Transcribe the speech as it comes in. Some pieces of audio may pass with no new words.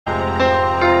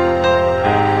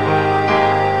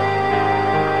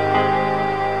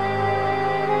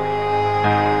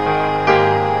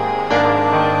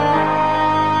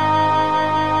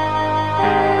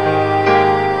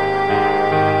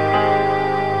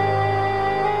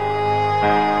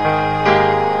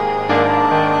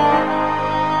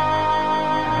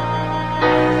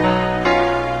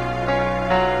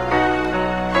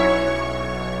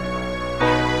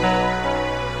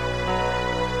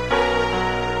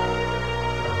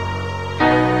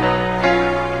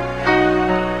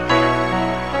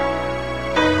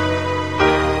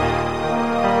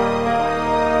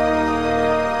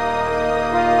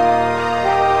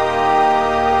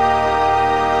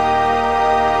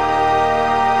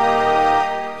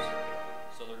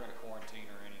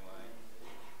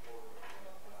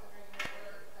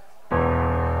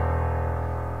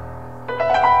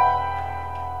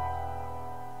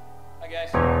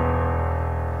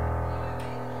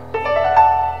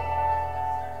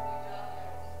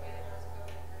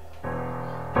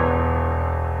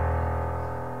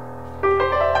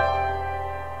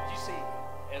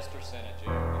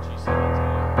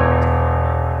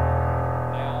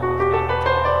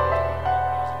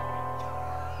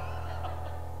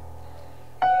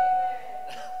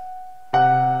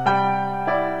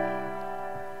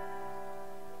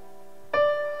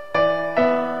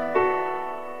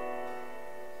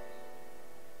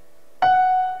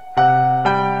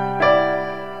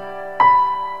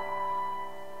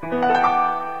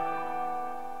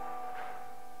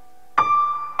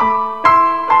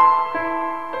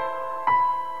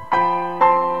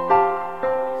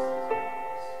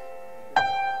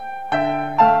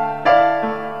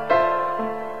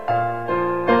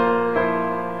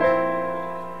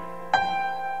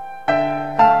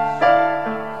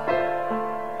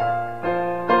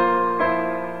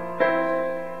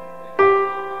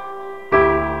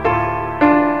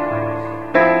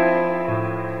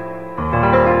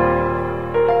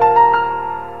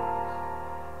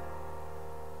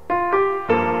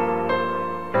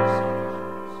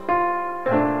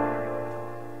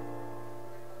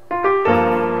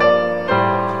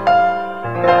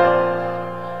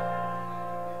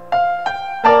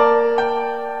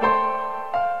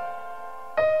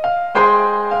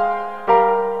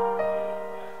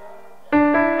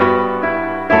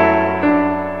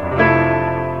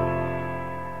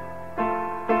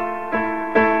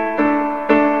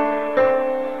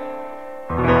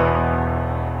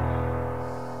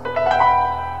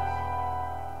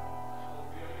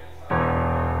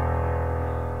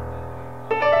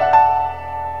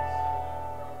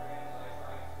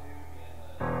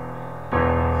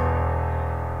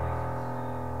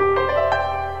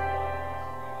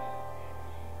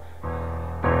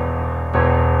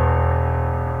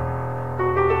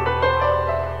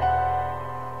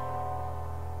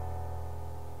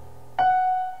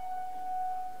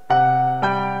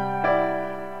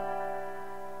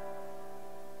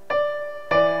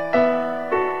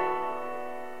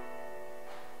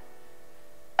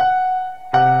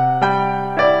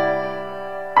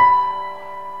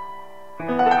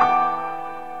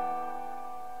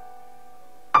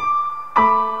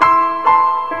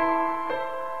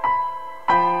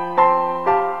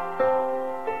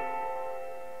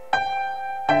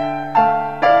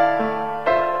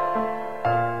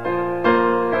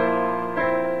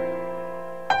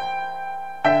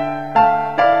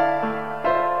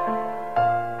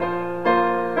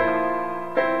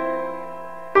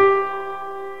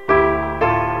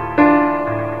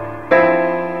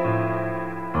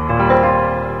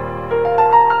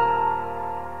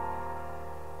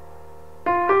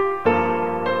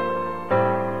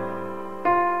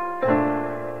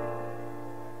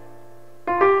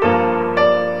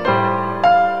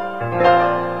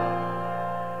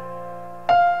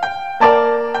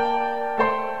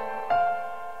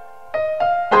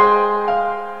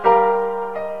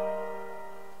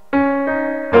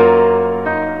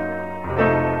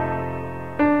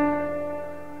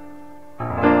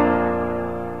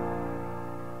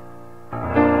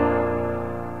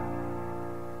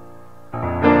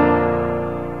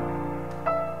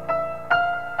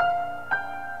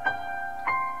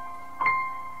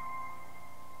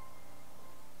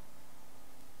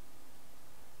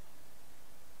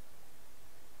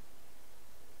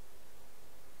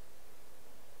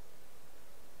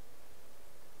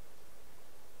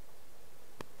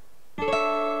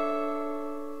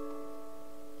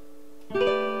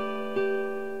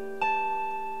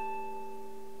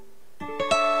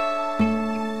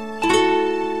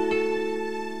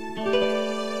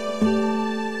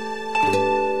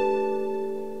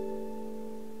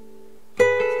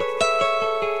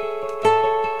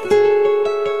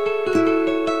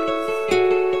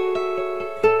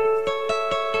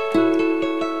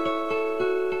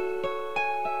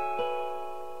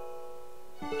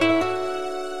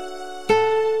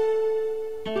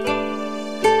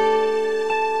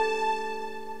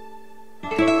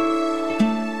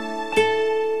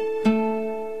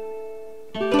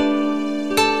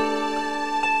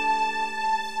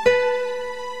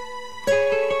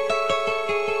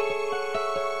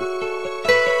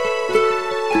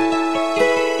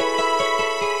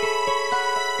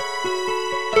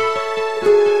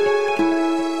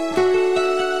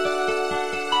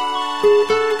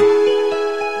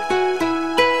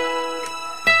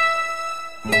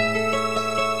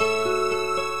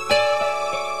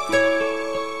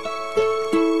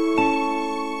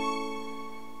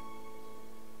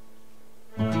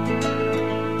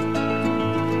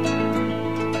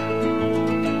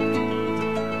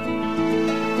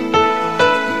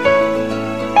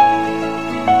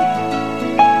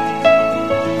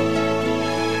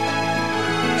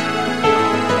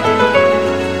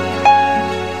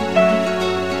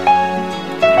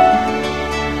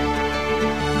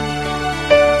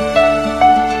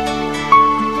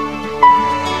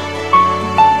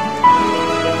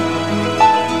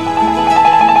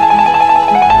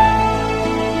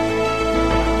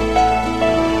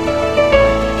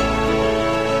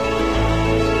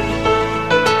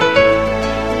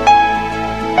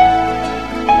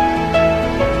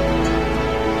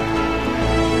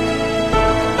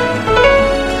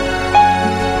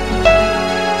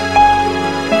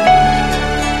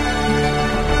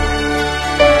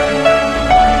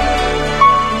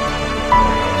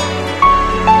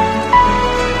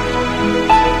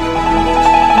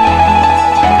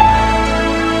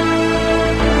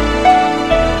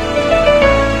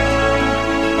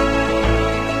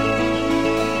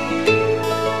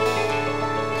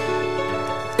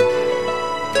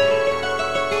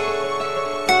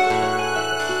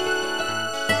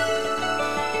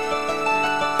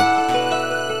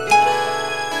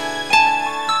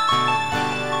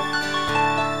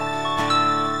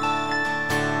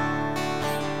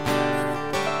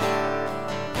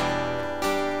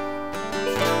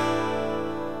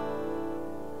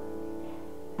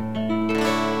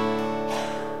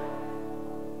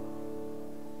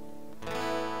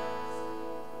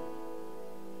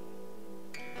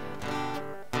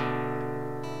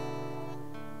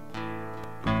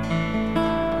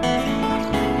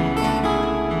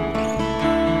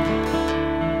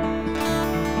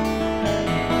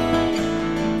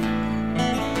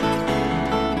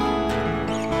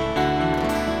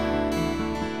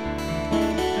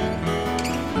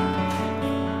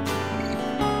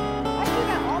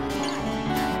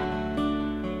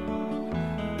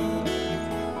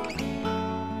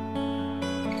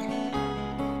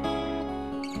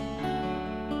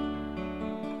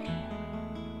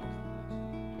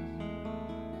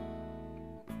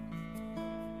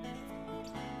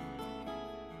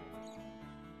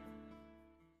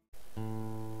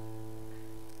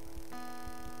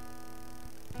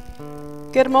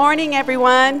Good morning,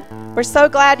 everyone. We're so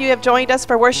glad you have joined us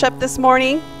for worship this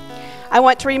morning. I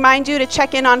want to remind you to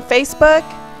check in on Facebook.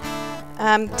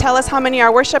 Tell us how many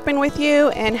are worshiping with you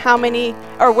and how many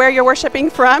or where you're worshiping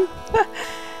from.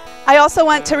 I also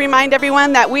want to remind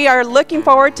everyone that we are looking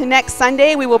forward to next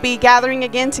Sunday. We will be gathering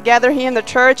again together here in the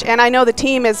church, and I know the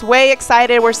team is way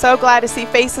excited. We're so glad to see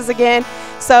faces again.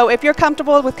 So if you're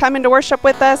comfortable with coming to worship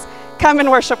with us, come and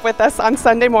worship with us on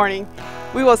Sunday morning.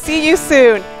 We will see you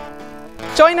soon.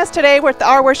 Join us today with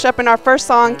our worship and our first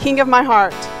song, King of My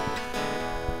Heart.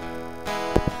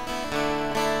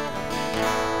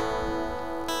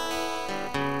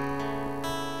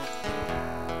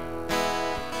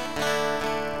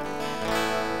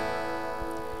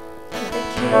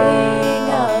 King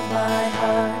of my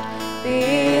heart,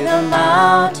 be the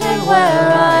mountain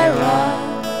where I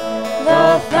run,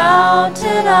 the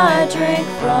fountain I drink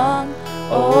from.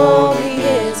 Oh, he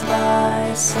is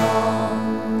my song.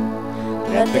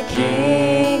 Let the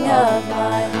King of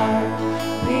my heart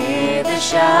be the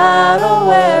shadow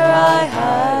where I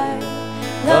hide,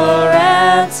 the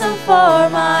ransom for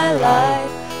my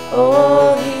life.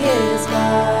 Oh, he is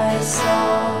my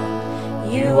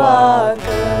song. You are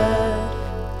good,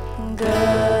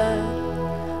 good.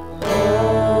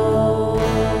 Oh,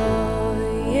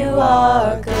 you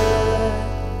are good,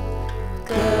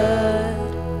 good.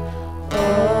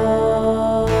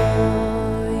 Oh,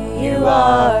 you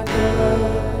are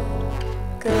good,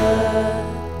 good.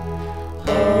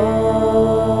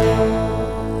 Oh,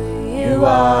 you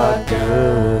are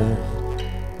good,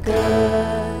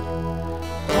 good.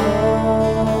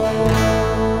 Oh,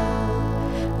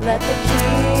 let the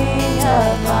King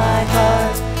of my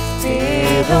heart be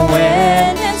the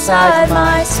wind inside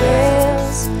my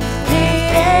sails, the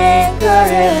anchor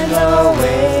in the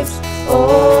waves.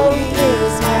 Oh, he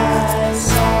is my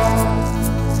song.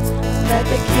 Let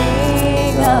the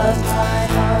King of my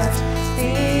heart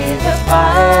be the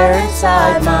fire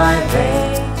inside my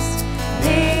veins,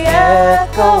 the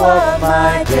echo of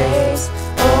my days.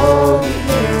 Oh, he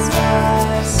is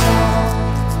my song.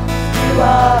 You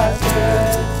are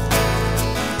good,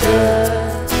 good.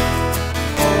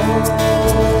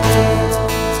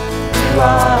 You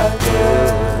are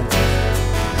good,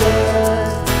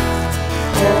 good.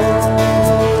 Oh,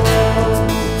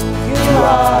 you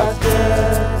are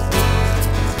good,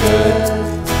 good.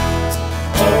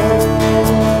 Oh,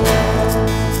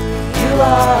 you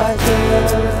are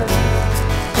good,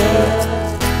 good.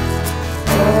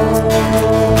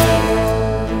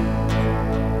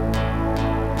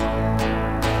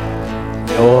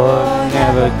 You're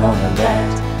never gonna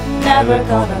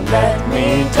let me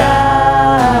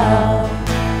down.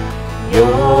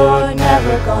 You're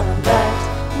never gonna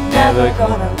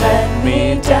let me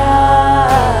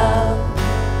down.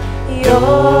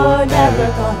 You're never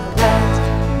gonna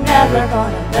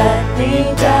let me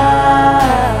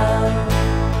down.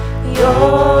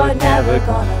 You're never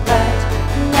gonna let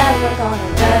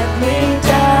me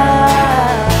down.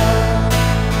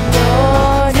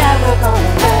 You're never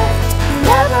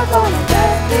gonna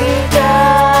let me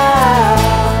down.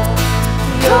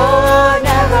 You're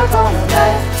never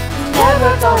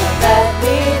gonna let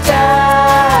me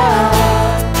down.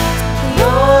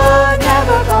 You're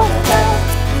never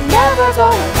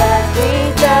gonna let me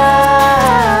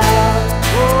down.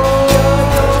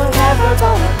 You're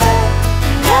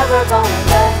never gonna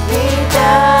let me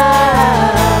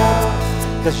down.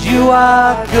 'Cause you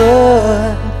are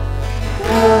good,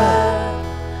 good.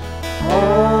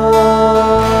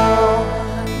 Oh,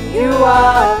 you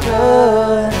are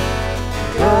good,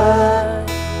 good.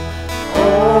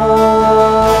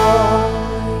 Oh,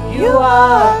 you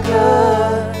are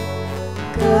good,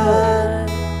 good.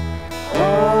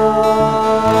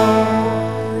 Oh,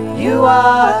 you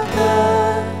are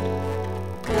good,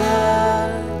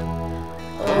 good.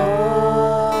 Oh.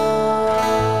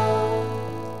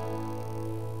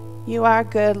 You are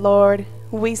good, Lord.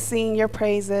 We sing your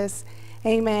praises.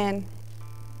 Amen.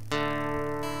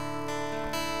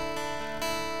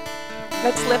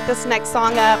 Let's lift this next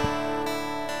song up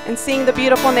and sing the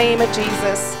beautiful name of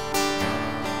Jesus.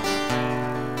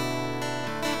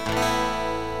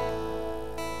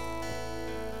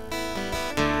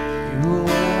 You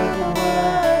were the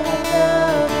Word at the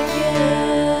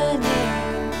beginning,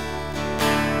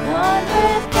 one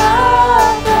with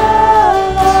God the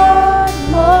Lord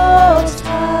Most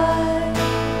High.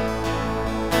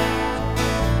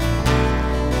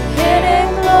 Hidden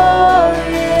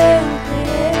glory in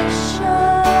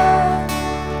creation,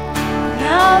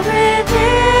 now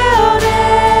revealed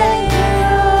in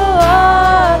you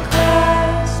are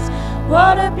Christ.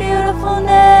 What a beautiful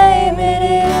name it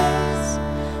is.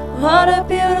 What a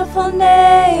beautiful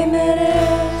name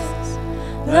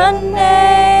the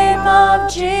name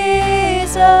of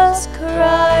Jesus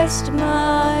Christ,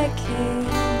 my King.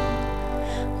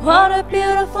 What a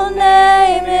beautiful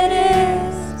name it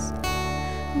is.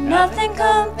 Nothing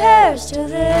compares to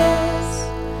this.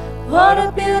 What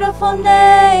a beautiful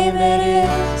name it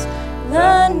is.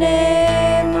 The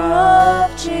name of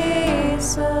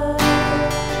Jesus.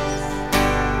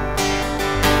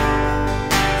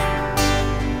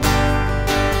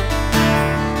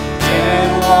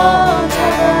 Didn't want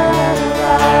heaven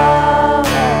around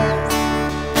us,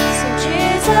 so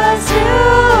Jesus, you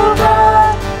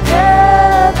brought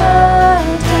heaven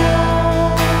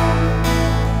down.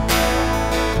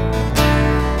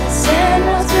 The sin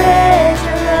was great,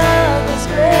 your love was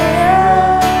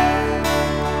greater.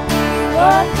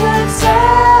 What could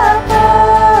separate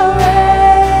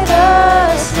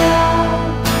us now?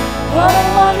 What a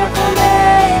wonderful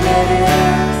name it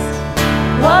is.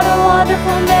 What a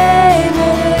wonderful name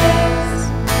it is.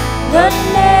 The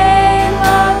name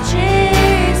of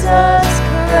Jesus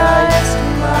Christ,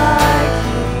 my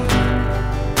King.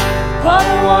 What a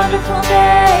wonderful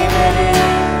name it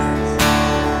is.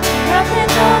 Nothing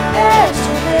compares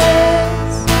to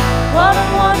this. What a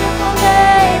wonderful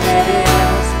name it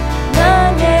is. The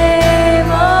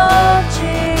name of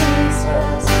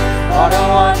Jesus. What a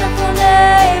wonderful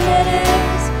name it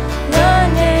is. The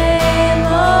name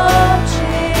of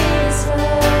Jesus.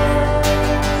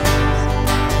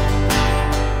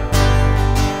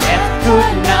 Death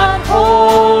could not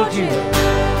hold you.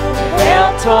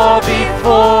 Hell tore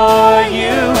before you.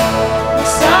 You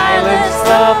silenced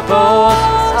the boast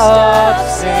of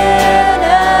sin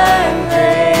and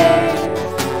grave.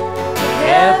 The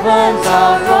heavens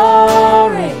are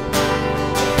roaring,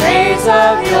 praise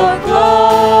of your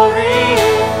glory.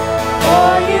 For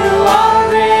you are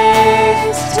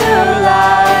raised to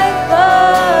life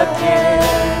again.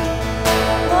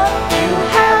 You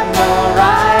have no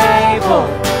rival,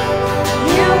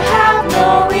 you have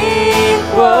no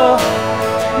equal.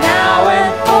 Now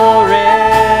and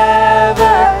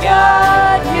forever,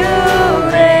 God, you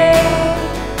reign.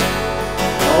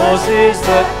 Yours is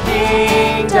the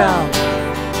kingdom,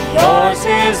 yours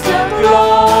is the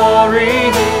glory,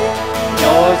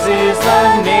 yours is the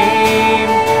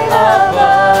name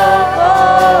above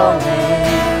all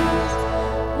names.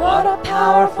 What a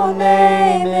powerful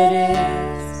name it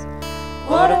is.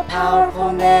 What a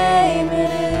powerful name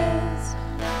it is.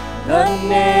 The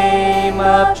name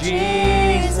of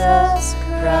Jesus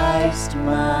Christ,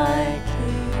 my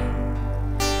King.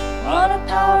 What a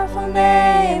powerful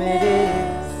name it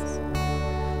is.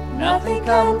 Nothing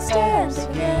can stand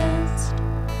against.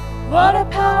 What a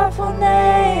powerful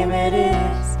name it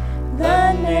is.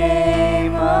 The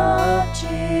name of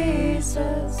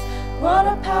Jesus. What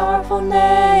a powerful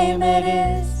name it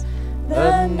is.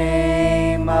 The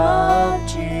name of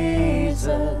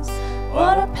Jesus.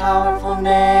 What a powerful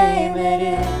name it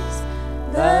is.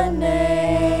 The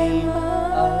name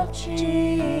of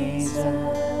Jesus.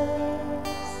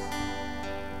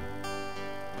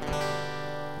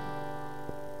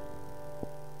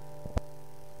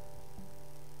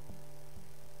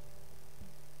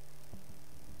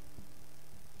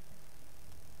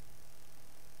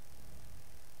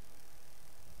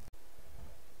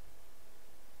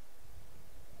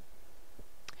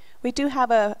 We do have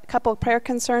a couple of prayer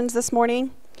concerns this morning.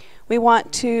 We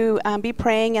want to be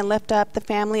praying and lift up the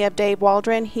family of Dave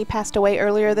Waldron. He passed away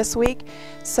earlier this week,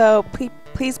 so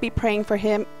please be praying for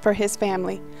him, for his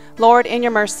family. Lord, in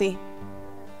your mercy.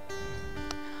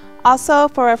 Also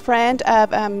for a friend of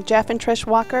Jeff and Trish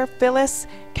Walker, Phyllis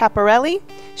Caparelli.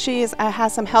 She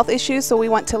has some health issues, so we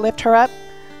want to lift her up.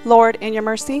 Lord, in your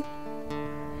mercy.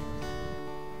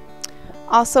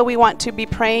 Also, we want to be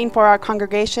praying for our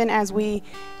congregation as we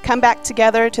come back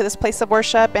together to this place of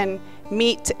worship and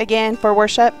meet again for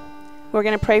worship. We're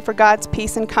going to pray for God's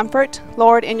peace and comfort.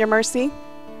 Lord, in your mercy.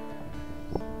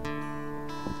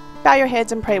 Bow your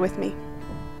heads and pray with me.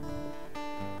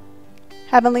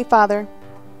 Heavenly Father,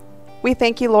 we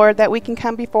thank you, Lord, that we can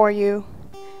come before you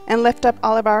and lift up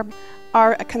all of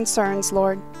our concerns,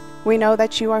 Lord. We know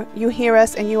that you hear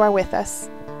us and you are with us.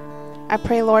 I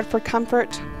pray, Lord, for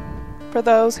comfort for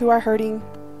those who are hurting,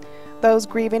 those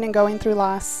grieving and going through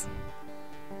loss.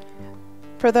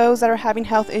 For those that are having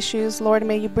health issues, Lord,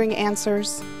 may you bring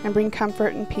answers and bring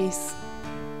comfort and peace.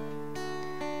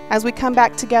 As we come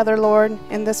back together, Lord,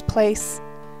 in this place,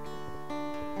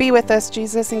 be with us,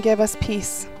 Jesus, and give us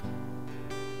peace.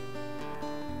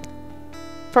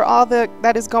 For all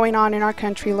that is going on in our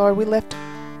country, Lord, we lift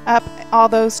up all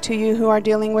those to you who are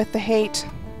dealing with the hate.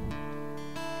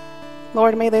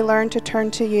 Lord, may they learn to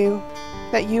turn to you,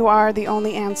 that you are the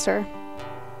only answer.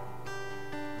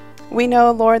 We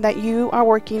know, Lord, that you are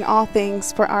working all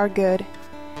things for our good,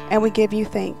 and we give you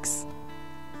thanks.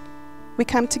 We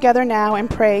come together now and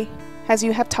pray as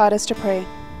you have taught us to pray.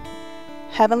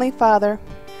 Heavenly Father,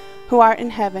 who art in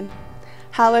heaven,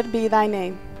 hallowed be thy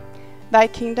name. Thy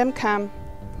kingdom come,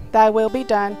 thy will be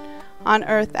done, on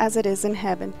earth as it is in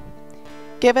heaven.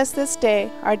 Give us this day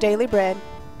our daily bread.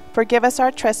 Forgive us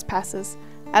our trespasses,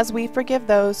 as we forgive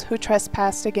those who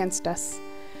trespass against us.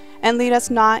 And lead us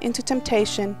not into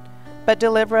temptation, but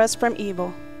deliver us from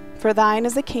evil. For thine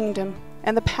is the kingdom,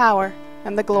 and the power,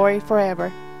 and the glory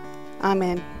forever.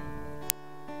 Amen.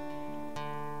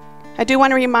 I do want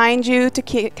to remind you to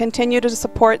continue to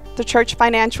support the church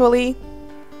financially.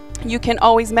 You can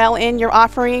always mail in your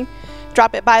offering,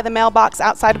 drop it by the mailbox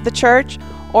outside of the church,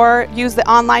 or use the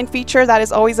online feature that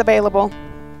is always available.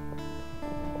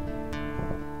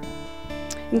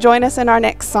 And join us in our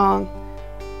next song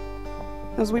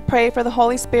as we pray for the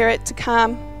Holy Spirit to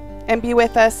come and be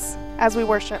with us as we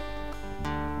worship.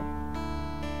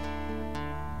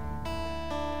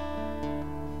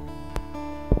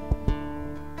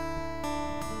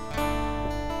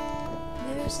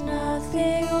 There's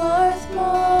nothing worth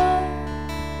more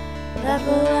that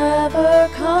will ever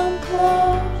come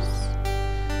close.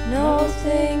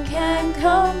 Nothing can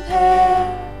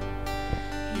compare.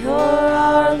 You're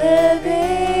our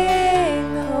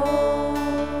living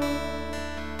hope.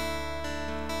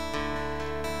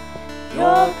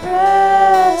 Your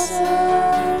presence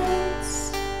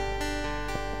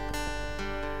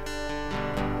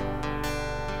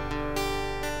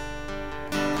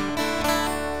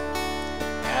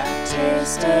I've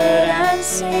tasted and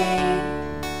seen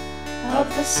of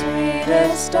the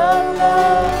sweetest of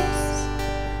loves,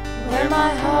 where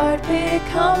my heart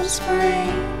becomes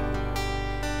free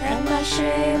and my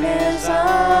shame is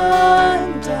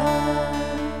undone.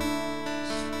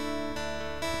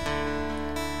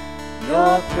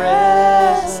 Your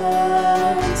presence,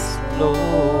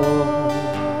 Lord.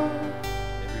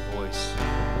 Every voice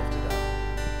lifted up.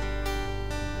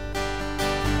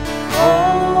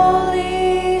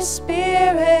 Holy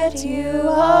Spirit, you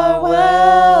are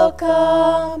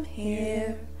welcome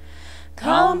here.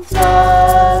 Come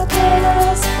flood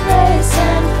this place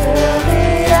and fill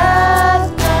the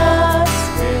atmosphere.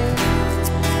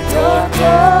 Your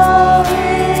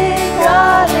glory,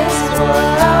 God, is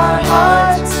what our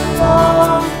hearts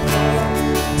long for,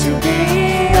 to be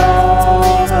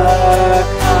overcome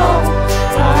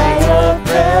by your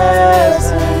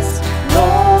presence,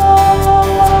 Lord.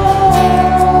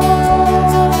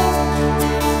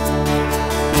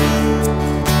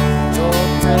 Your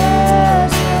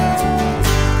presence,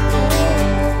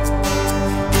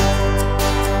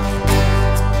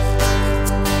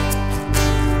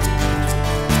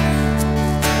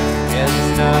 There's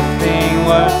nothing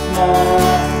worth more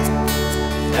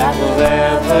that will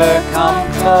ever come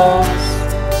close.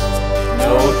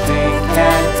 Nothing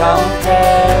can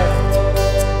compare.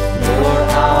 You're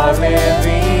our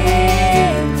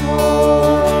living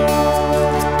hope.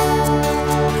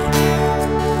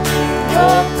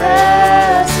 your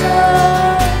presence,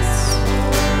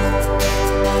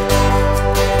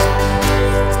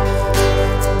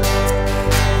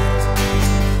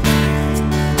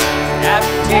 I've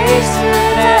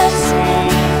tasted and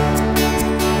seen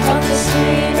of the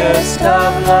sweetest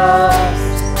of loves,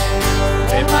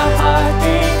 when my heart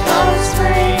becomes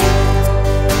free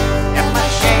and my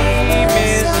shame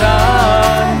is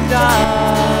undone.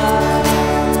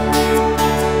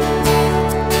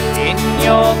 In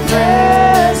your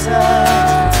presence,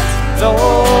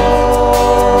 Lord.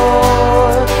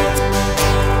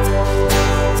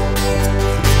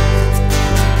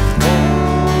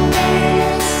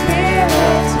 Holy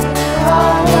Spirit, you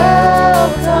are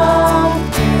welcome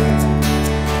here.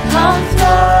 Come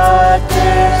flood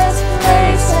this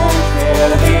place and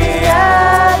fill the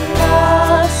atmosphere.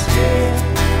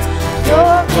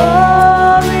 Your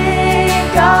glory,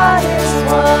 God, is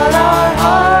what our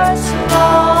hearts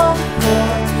long for,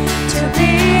 to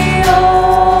be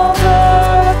overcome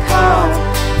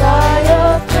by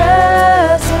your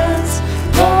presence,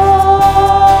 Lord.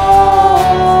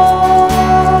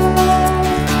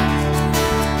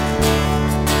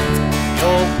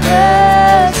 Your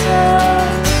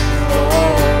presence,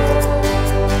 Lord.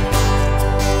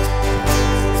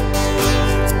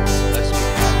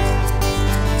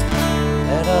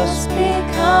 Let us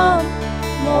become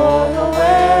more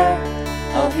aware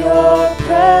of your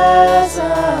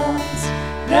presence.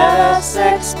 Let us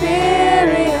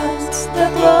experience the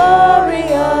glory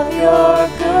of your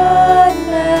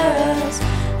goodness.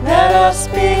 Let us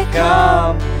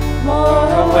become more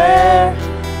aware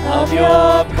of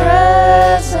your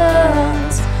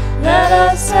presence. Let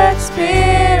us experience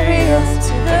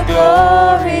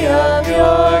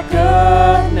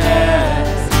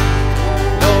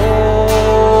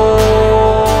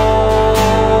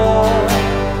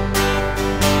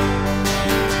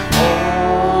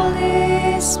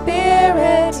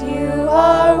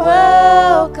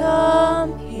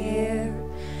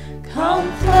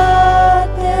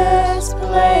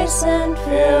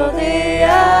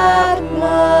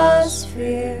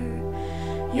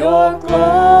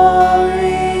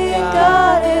knowing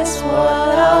God is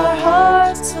what our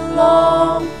hearts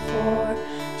long for,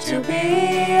 to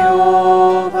be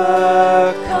overcome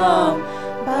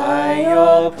by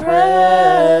your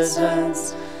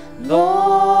presence,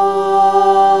 Lord.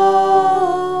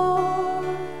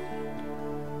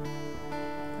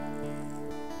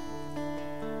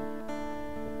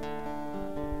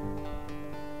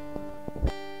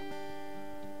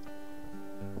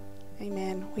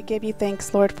 Amen. We give you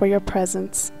thanks, Lord, for your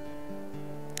presence.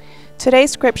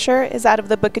 Today's scripture is out of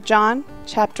the book of John,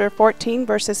 chapter 14,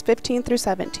 verses 15 through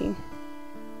 17.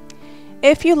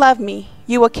 If you love me,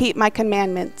 you will keep my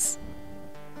commandments.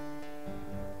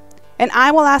 And I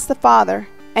will ask the Father,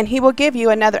 and he will give you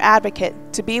another advocate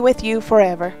to be with you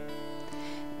forever.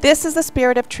 This is the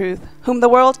Spirit of truth, whom the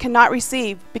world cannot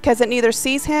receive, because it neither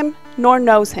sees him nor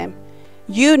knows him.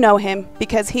 You know him,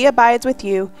 because he abides with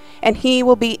you, and he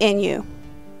will be in you.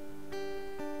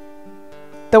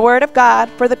 The word of God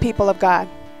for the people of God.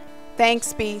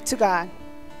 Thanks be to God.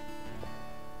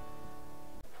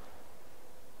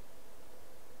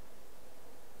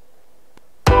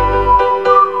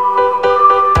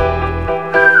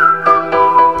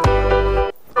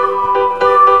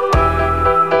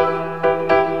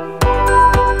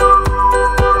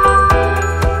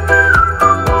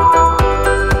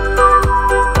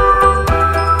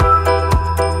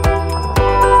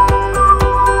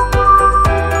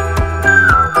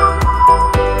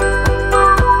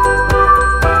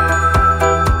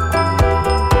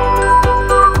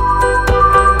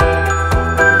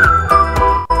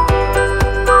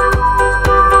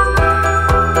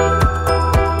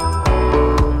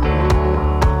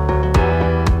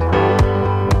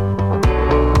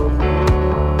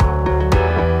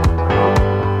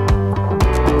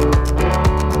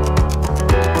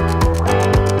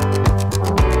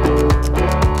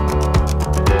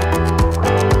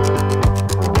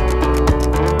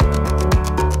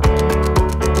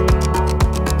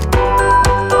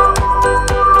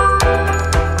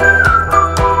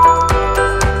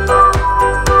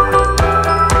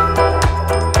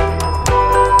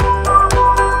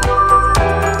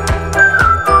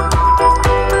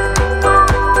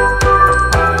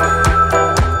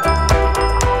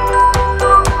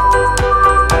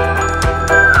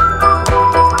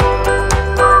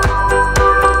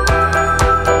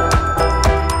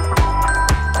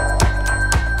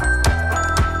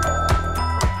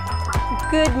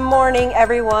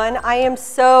 Everyone, I am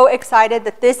so excited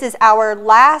that this is our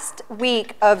last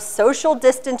week of social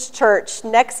distance church.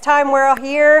 Next time we're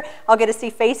here, I'll get to see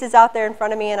faces out there in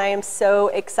front of me, and I am so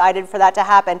excited for that to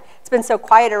happen. It's been so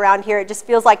quiet around here, it just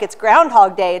feels like it's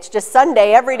Groundhog Day. It's just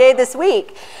Sunday every day this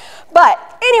week.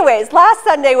 But anyways, last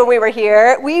Sunday when we were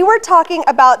here, we were talking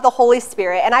about the Holy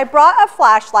Spirit, and I brought a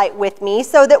flashlight with me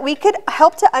so that we could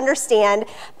help to understand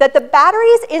that the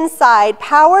batteries inside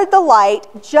powered the light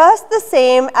just the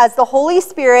same as the Holy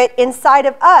Spirit inside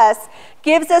of us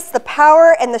gives us the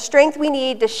power and the strength we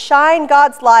need to shine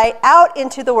God's light out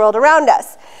into the world around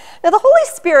us. Now, the Holy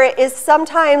Spirit is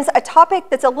sometimes a topic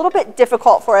that's a little bit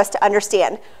difficult for us to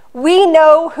understand. We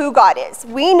know who God is.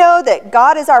 We know that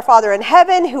God is our Father in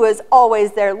heaven who is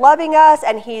always there loving us,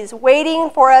 and he's waiting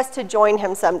for us to join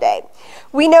him someday.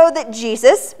 We know that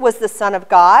Jesus was the Son of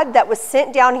God that was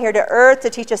sent down here to earth to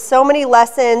teach us so many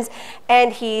lessons,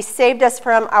 and he saved us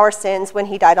from our sins when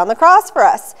he died on the cross for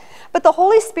us. But the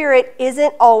Holy Spirit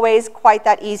isn't always quite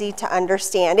that easy to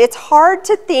understand. It's hard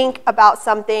to think about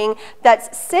something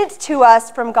that's sent to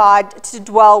us from God to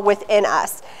dwell within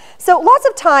us. So lots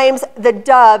of times the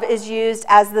dove is used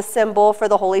as the symbol for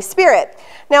the Holy Spirit.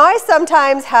 Now, I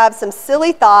sometimes have some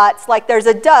silly thoughts, like there's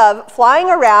a dove flying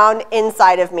around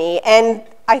inside of me, and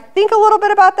I think a little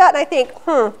bit about that, and I think,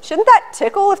 shouldn't that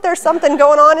tickle if there's something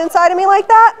going on inside of me like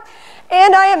that?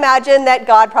 And I imagine that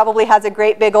God probably has a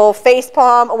great big old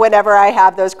facepalm whenever I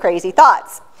have those crazy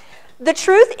thoughts. The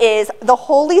truth is, the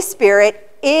Holy Spirit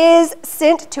is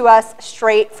sent to us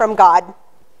straight from God.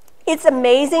 It's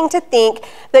amazing to think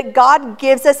that God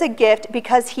gives us a gift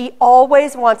because he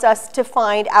always wants us to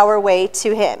find our way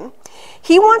to him.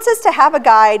 He wants us to have a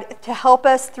guide to help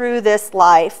us through this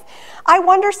life. I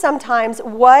wonder sometimes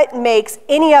what makes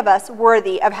any of us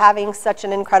worthy of having such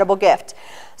an incredible gift.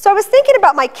 So I was thinking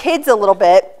about my kids a little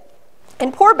bit,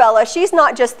 and poor Bella, she's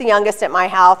not just the youngest at my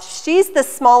house, she's the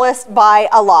smallest by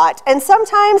a lot. And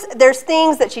sometimes there's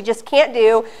things that she just can't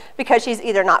do because she's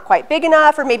either not quite big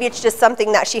enough, or maybe it's just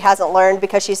something that she hasn't learned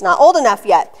because she's not old enough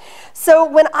yet. So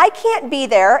when I can't be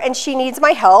there and she needs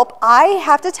my help, I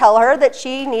have to tell her that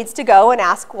she needs to go and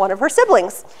ask one of her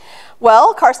siblings.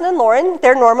 Well, Carson and Lauren,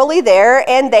 they're normally there,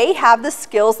 and they have the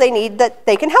skills they need that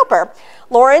they can help her.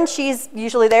 Lauren, she's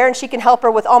usually there, and she can help her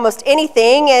with almost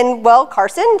anything, and, well,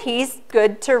 Carson, he's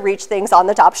good to reach things on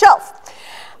the top shelf.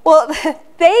 Well,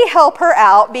 they help her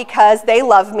out because they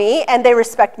love me, and they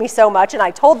respect me so much, and I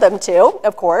told them to,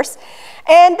 of course.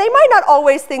 And they might not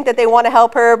always think that they want to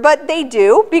help her, but they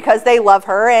do because they love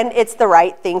her, and it's the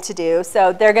right thing to do,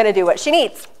 so they're going to do what she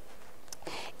needs.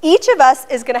 Each of us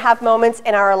is going to have moments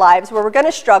in our lives where we're going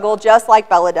to struggle just like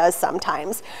Bella does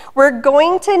sometimes. We're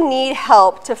going to need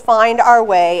help to find our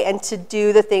way and to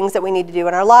do the things that we need to do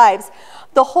in our lives.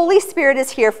 The Holy Spirit is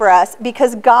here for us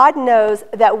because God knows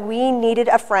that we needed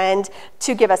a friend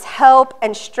to give us help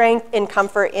and strength and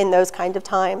comfort in those kind of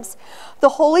times. The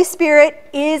Holy Spirit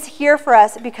is here for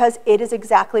us because it is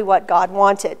exactly what God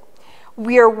wanted.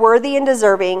 We are worthy and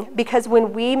deserving because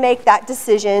when we make that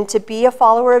decision to be a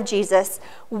follower of Jesus,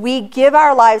 we give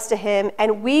our lives to him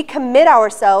and we commit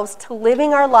ourselves to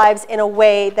living our lives in a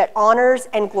way that honors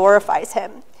and glorifies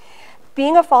him.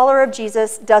 Being a follower of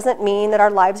Jesus doesn't mean that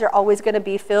our lives are always going to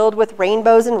be filled with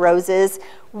rainbows and roses.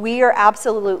 We are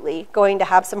absolutely going to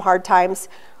have some hard times.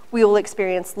 We will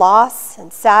experience loss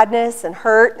and sadness and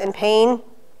hurt and pain,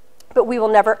 but we will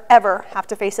never, ever have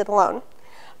to face it alone.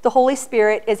 The Holy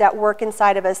Spirit is at work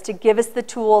inside of us to give us the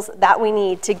tools that we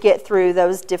need to get through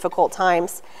those difficult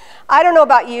times. I don't know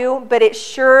about you, but it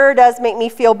sure does make me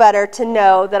feel better to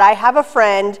know that I have a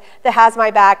friend that has my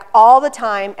back all the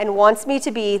time and wants me to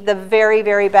be the very,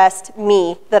 very best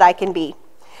me that I can be.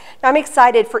 Now, I'm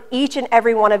excited for each and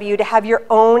every one of you to have your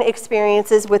own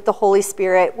experiences with the Holy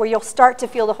Spirit where you'll start to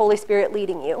feel the Holy Spirit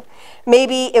leading you.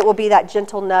 Maybe it will be that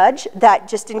gentle nudge that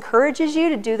just encourages you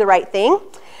to do the right thing.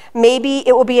 Maybe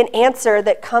it will be an answer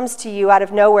that comes to you out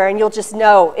of nowhere and you'll just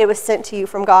know it was sent to you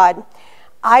from God.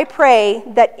 I pray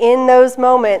that in those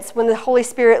moments when the Holy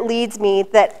Spirit leads me,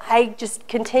 that I just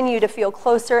continue to feel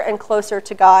closer and closer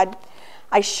to God.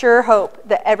 I sure hope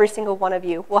that every single one of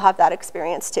you will have that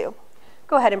experience too.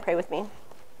 Go ahead and pray with me.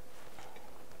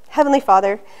 Heavenly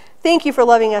Father, thank you for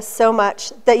loving us so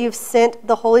much that you've sent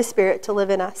the Holy Spirit to live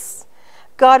in us.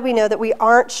 God, we know that we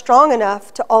aren't strong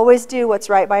enough to always do what's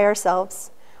right by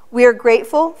ourselves. We are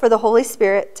grateful for the Holy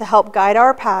Spirit to help guide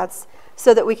our paths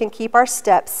so that we can keep our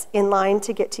steps in line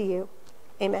to get to you.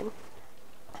 Amen.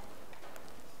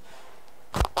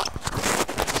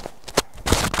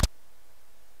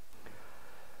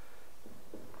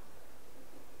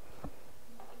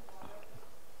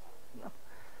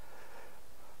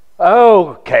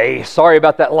 Okay, sorry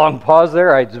about that long pause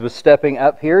there. I was stepping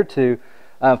up here to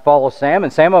follow Sam,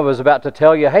 and Sam, I was about to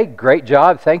tell you, hey, great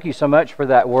job. Thank you so much for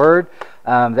that word,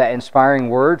 that inspiring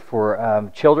word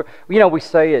for children. You know, we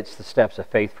say it's the steps of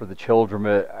faith for the children,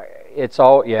 but it's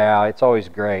always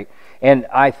great. And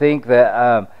I think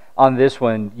that on this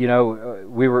one, you know,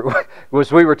 we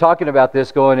were talking about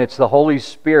this, going, it's the Holy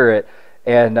Spirit.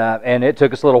 And it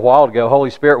took us a little while to go, Holy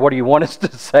Spirit, what do you want us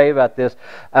to say about this?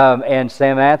 And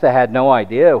Samantha had no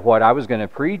idea what I was going to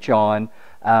preach on.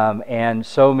 And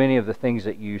so many of the things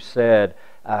that you said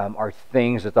are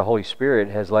things that the Holy Spirit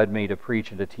has led me to preach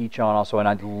and to teach on also. And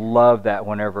I love that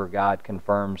whenever God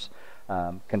confirms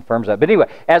that. But anyway,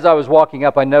 as I was walking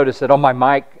up, I noticed that on my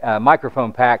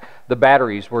microphone pack, the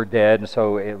batteries were dead. And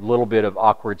so a little bit of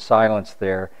awkward silence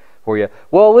there for you.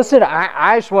 Well, listen,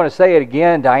 I just want to say it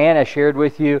again. Diana shared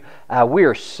with you, we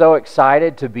are so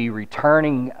excited to be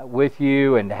returning with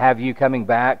you and to have you coming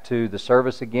back to the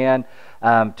service again,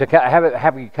 to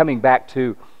have you coming back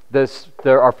to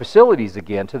our facilities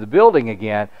again, to the building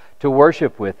again, to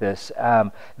worship with us.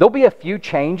 There'll be a few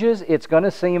changes. It's going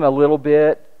to seem a little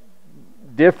bit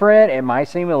different. It might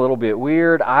seem a little bit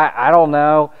weird. I don't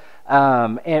know.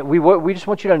 And we just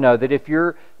want you to know that if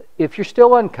you're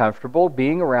still uncomfortable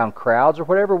being around crowds or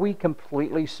whatever, we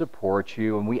completely support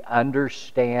you and we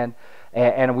understand,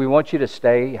 and we want you to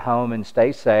stay home and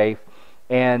stay safe.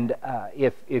 And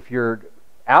if you're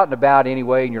out and about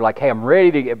anyway, and you're like, hey, I'm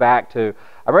ready to get back to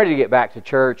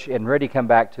church and ready to come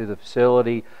back to the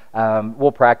facility,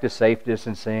 we'll practice safe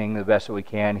distancing the best that we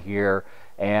can here.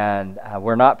 And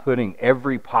we're not putting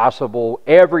every possible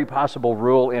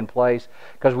rule in place,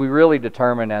 because we really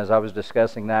determined, as I was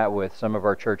discussing that with some of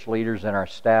our church leaders and our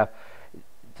staff,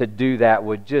 to do that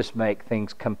would just make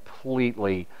things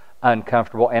completely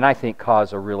uncomfortable and I think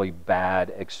cause a really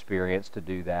bad experience to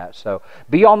do that. So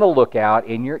be on the lookout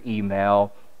in your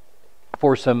email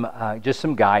for some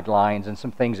guidelines and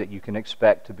some things that you can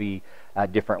expect to be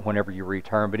different whenever you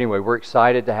return. But anyway, we're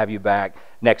excited to have you back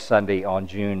next Sunday on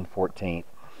June 14th.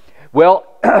 Well,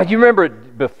 you remember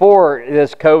before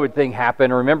this COVID thing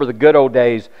happened, remember the good old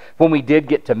days when we did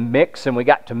get to mix and we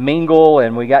got to mingle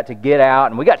and we got to get out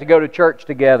and we got to go to church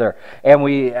together and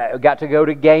we got to go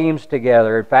to games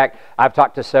together. In fact, I've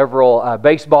talked to several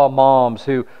baseball moms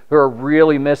who are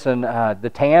really missing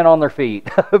the tan on their feet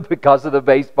because of the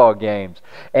baseball games.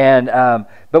 And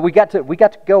but we got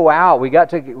to go out. We got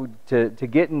to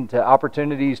get into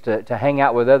opportunities to hang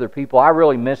out with other people. I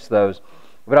really miss those.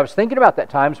 But I was thinking about that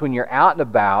times when you're out and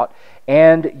about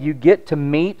and you get to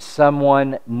meet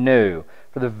someone new.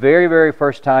 For the very, very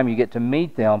first time, you get to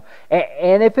meet them.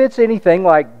 And if it's anything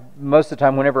like most of the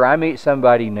time, whenever I meet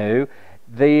somebody new,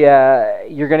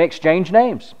 you're going to exchange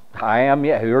names. Hi, I'm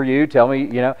yeah. Who are you? Tell me,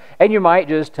 And you might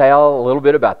just tell a little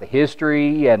bit about the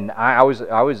history. And I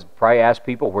always probably ask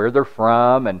people where they're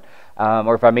from, and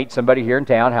or if I meet somebody here in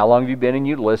town, how long have you been in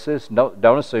Ulysses?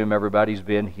 Don't assume everybody's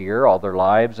been here all their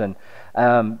lives. And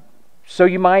so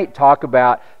you might talk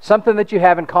about something that you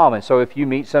have in common. So if you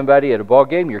meet somebody at a ball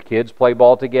game, your kids play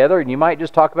ball together, and you might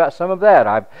just talk about some of that.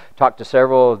 I've talked to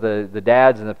several of the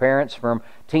dads and the parents from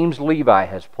teams Levi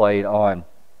has played on.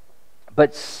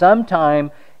 But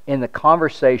sometime in the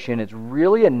conversation, it's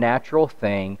really a natural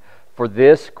thing for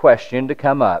this question to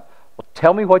come up. Well,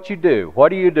 tell me what you do. What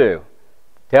do you do?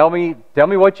 Tell me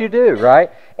what you do, right?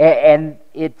 And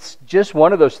it's just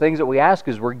one of those things that we ask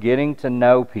as we're getting to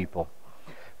know people.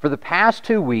 For the past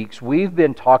 2 weeks, we've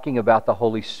been talking about the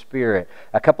Holy Spirit.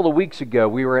 A couple of weeks ago,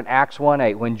 we were in Acts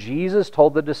 1:8 when Jesus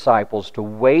told the disciples to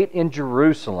wait in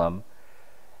Jerusalem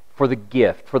for the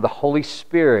gift, for the Holy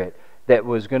Spirit that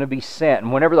was going to be sent.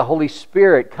 And whenever the Holy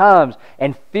Spirit comes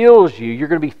and fills you, you're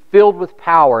going to be filled with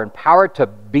power, and power to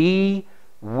be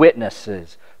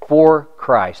witnesses for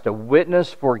Christ, a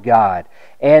witness for God.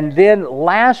 And then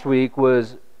last week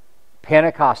was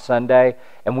Pentecost Sunday,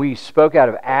 and we spoke out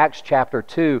of Acts chapter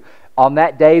 2 on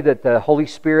that day that the Holy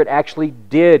Spirit actually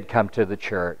did come to the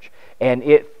church. And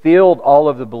it filled all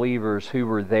of the believers who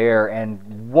were there,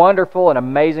 and wonderful and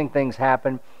amazing things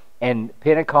happened. And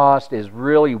Pentecost is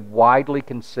really widely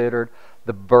considered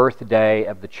the birthday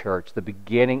of the church, the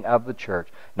beginning of the church.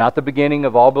 Not the beginning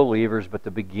of all believers, but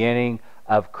the beginning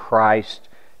of Christ's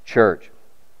church.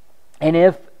 And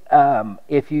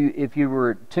if you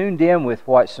were tuned in with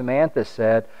what Samantha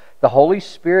said, the Holy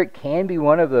Spirit can be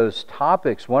one of those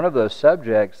topics, one of those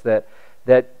subjects that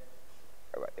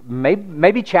may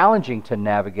be challenging to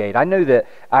navigate. I know that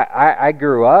I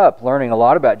grew up learning a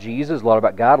lot about Jesus, a lot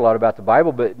about God, a lot about the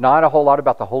Bible, but not a whole lot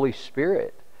about the Holy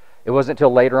Spirit. It wasn't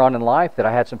until later on in life that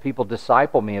I had some people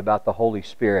disciple me about the Holy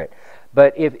Spirit.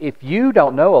 But if you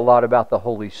don't know a lot about the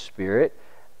Holy Spirit,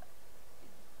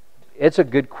 it's a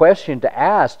good question to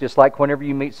ask, just like whenever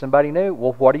you meet somebody new,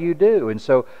 well, what do you do? And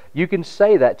so you can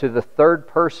say that to the third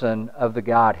person of the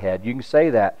Godhead. You can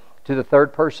say that to the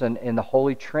third person in the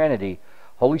Holy Trinity.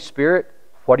 Holy Spirit,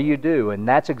 what do you do? And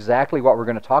that's exactly what we're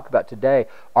going to talk about today,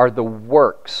 are the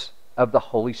works of the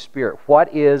Holy Spirit.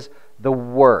 What is the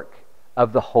work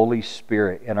of the Holy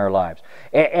Spirit in our lives?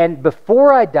 And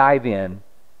before I dive in,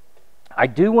 I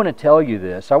do want to tell you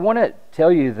this. I want to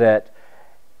tell you that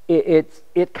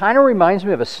it kind of reminds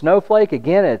me of a snowflake.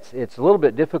 Again, it's a little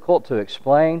bit difficult to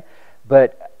explain,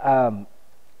 but a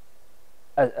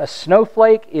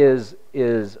snowflake is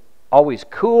always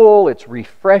cool, it's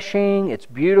refreshing, it's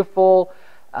beautiful.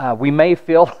 We may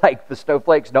feel like the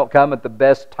snowflakes don't come at the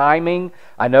best timing.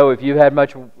 I know if you've had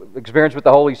much experience with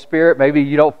the Holy Spirit, maybe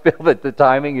you don't feel that the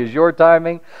timing is your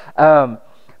timing.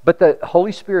 But the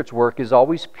Holy Spirit's work is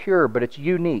always pure, but it's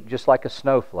unique, just like a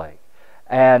snowflake.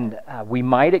 And we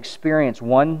might experience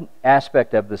one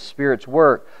aspect of the Spirit's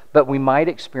work, but we might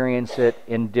experience it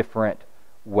in different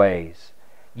ways.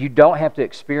 You don't have to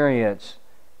experience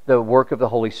the work of the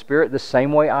Holy Spirit the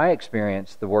same way I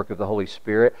experience the work of the Holy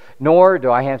Spirit, nor do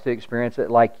I have to experience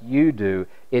it like you do.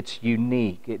 It's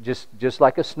unique. It just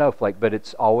like a snowflake, but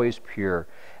it's always pure.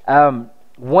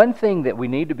 One thing that we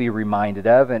need to be reminded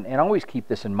of, and always keep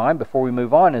this in mind before we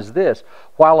move on, is this.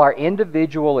 While our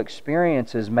individual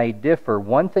experiences may differ,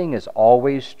 one thing is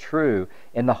always true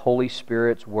in the Holy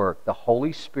Spirit's work. The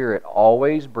Holy Spirit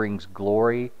always brings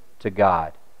glory to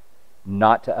God,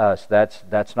 not to us.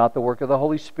 That's not the work of the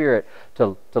Holy Spirit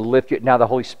to lift you. Now the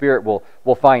Holy Spirit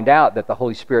will find out that the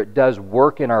Holy Spirit does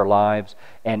work in our lives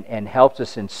and helps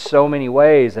us in so many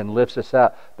ways and lifts us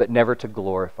up, but never to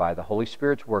glorify. The Holy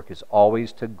Spirit's work is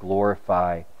always to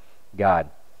glorify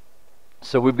God.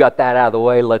 So we've got that out of the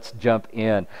way. Let's jump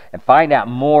in and find out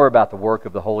more about the work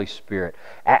of the Holy Spirit.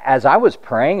 As I was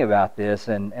praying about this,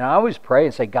 and I always pray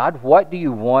and say, God, what do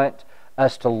you want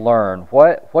us to learn?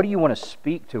 What do you want to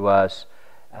speak to us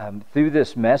through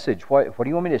this message? What do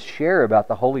you want me to share about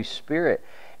the Holy Spirit?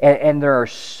 And there are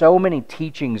so many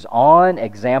teachings on,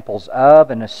 examples of,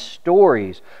 and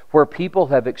stories where people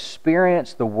have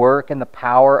experienced the work and the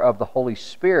power of the Holy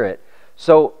Spirit.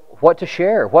 So what to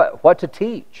share? What to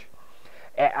teach?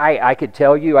 I could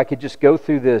tell you, I could just go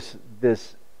through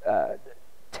this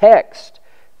text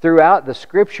throughout the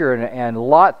Scripture and a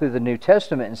lot through the New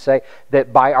Testament and say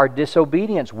that by our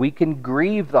disobedience we can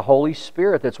grieve the Holy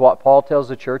Spirit. That's what Paul tells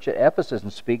the church at Ephesus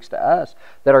and speaks to us,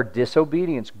 that our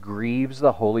disobedience grieves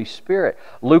the Holy Spirit.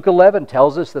 Luke 11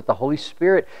 tells us that the Holy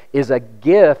Spirit is a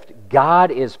gift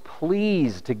God is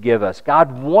pleased to give us.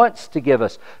 God wants to give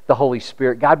us the Holy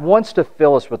Spirit. God wants to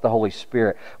fill us with the Holy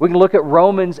Spirit. We can look at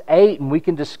Romans 8 and we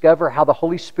can discover how the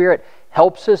Holy Spirit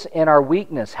helps us in our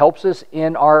weakness, helps us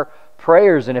in our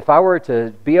prayers. And if I were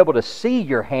to be able to see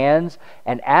your hands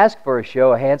and ask for a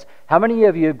show of hands, how many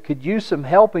of you could use some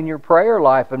help in your prayer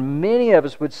life? And many of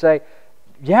us would say,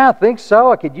 yeah, I think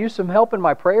so. I could use some help in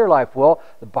my prayer life. Well,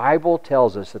 the Bible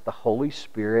tells us that the Holy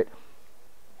Spirit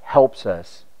helps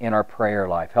us in our prayer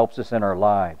life, helps us in our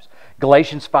lives.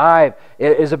 Galatians 5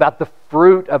 is about the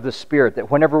fruit of the Spirit, that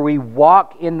whenever we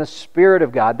walk in the Spirit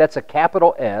of God, that's a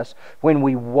capital S, when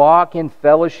we walk in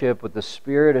fellowship with the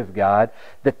Spirit of God,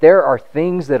 that there are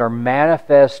things that are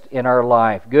manifest in our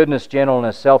life. Goodness,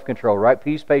 gentleness, self-control, right?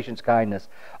 Peace, patience, kindness.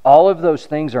 All of those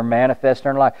things are manifest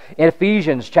in our life. In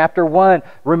Ephesians chapter 1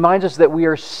 reminds us that we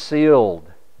are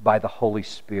sealed by the Holy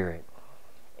Spirit.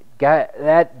 God,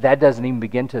 that doesn't even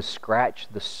begin to scratch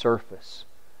the surface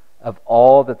of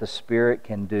all that the Spirit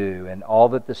can do and all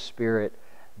that the Spirit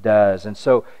does. And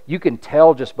so you can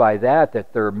tell just by that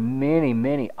there are many,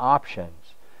 many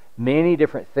options, many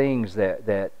different things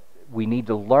that we need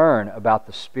to learn about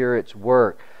the Spirit's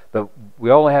work. But we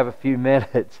only have a few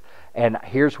minutes, and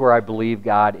here's where I believe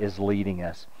God is leading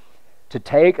us. To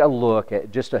take a look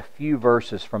at just a few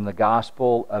verses from the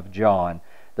Gospel of John,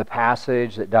 the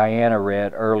passage that Diana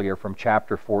read earlier from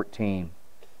chapter 14.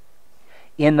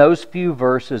 In those few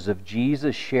verses of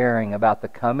Jesus sharing about the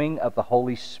coming of the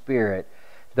Holy Spirit,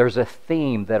 there's a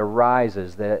theme that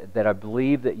arises that I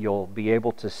believe that you'll be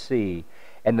able to see.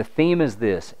 And the theme is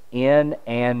this: in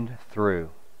and through.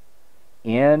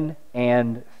 In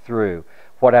and through.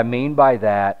 What I mean by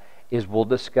that is we'll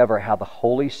discover how the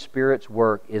Holy Spirit's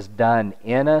work is done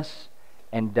in us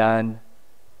and done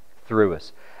through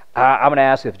us. I'm going to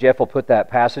ask if Jeff will put that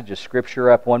passage of Scripture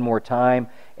up one more time,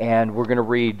 and we're going to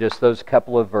read just those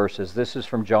couple of verses. This is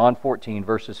from John 14,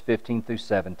 verses 15 through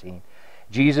 17.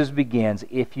 Jesus begins,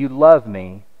 "If you love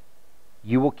me,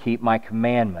 you will keep my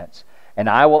commandments, and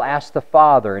I will ask the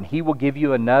Father, and He will give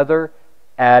you another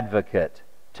advocate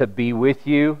to be with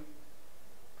you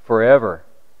forever."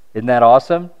 Isn't that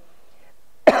awesome?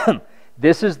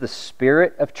 This is the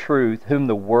Spirit of truth, whom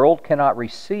the world cannot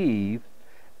receive,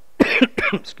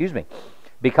 excuse me,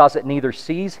 because it neither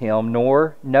sees Him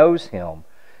nor knows Him.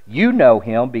 You know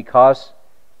Him because,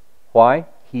 why?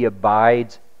 He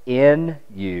abides in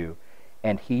you,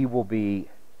 and He will be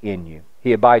in you.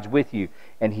 He abides with you,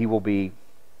 and He will be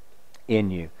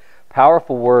in you.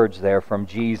 Powerful words there from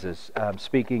Jesus,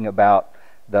 speaking about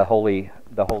the Holy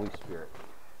Spirit.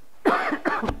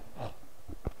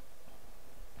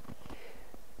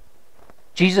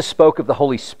 Jesus spoke of the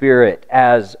Holy Spirit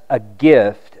as a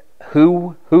gift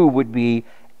who would be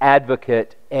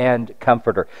advocate and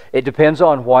comforter. It depends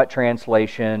on what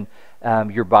translation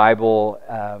your Bible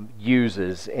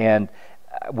uses. And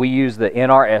we use the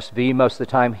NRSV most of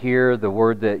the time here. The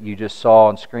word that you just saw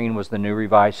on screen was the New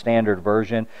Revised Standard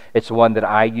Version. It's the one that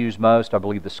I use most. I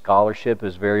believe the scholarship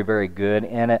is very, very good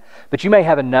in it. But you may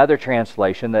have another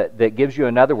translation that gives you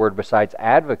another word besides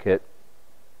advocate,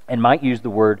 and might use the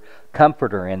word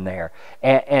comforter in there.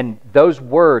 And those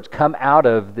words come out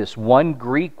of this one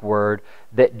Greek word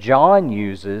that John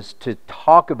uses to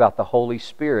talk about the Holy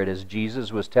Spirit as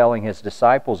Jesus was telling His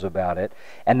disciples about it.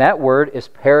 And that word is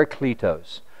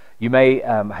parakletos. You may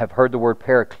have heard the word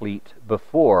paraclete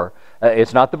before.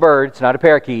 It's not the bird, it's not a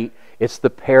parakeet, it's the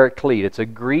paraclete. It's a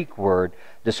Greek word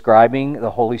describing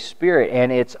the Holy Spirit.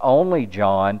 And it's only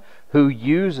John who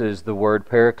uses the word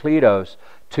parakletos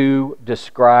to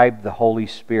describe the Holy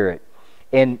Spirit.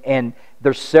 And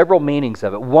there's several meanings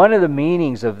of it. One of the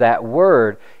meanings of that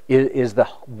word is the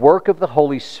work of the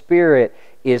Holy Spirit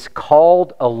is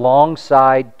called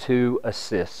alongside to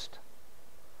assist.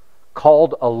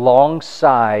 Called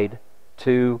alongside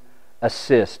to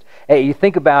assist. Hey, you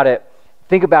think about it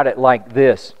like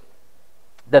this,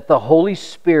 that the Holy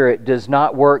Spirit does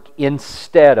not work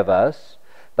instead of us.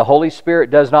 The Holy Spirit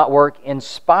does not work in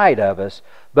spite of us,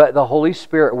 but the Holy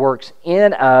Spirit works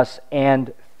in us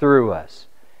and through us,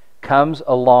 comes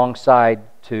alongside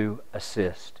to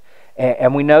assist.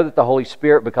 And we know that the Holy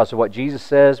Spirit, because of what Jesus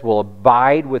says, will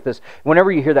abide with us.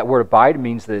 Whenever you hear that word abide, it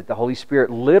means that the Holy Spirit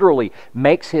literally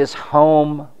makes His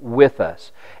home with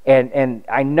us. And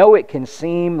I know it can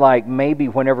seem like maybe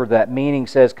whenever that meaning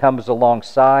says comes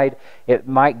alongside, it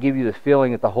might give you the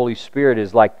feeling that the Holy Spirit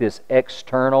is like this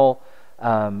external,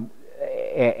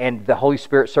 and the Holy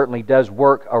Spirit certainly does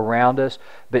work around us,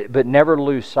 but never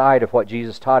lose sight of what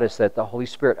Jesus taught us, that the Holy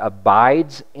Spirit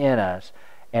abides in us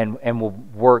and will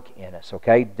work in us,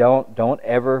 okay? Don't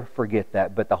ever forget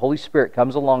that. But the Holy Spirit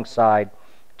comes alongside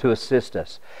to assist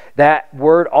us. That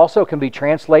word also can be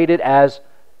translated as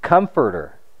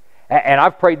comforter. And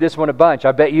I've prayed this one a bunch.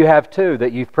 I bet you have too,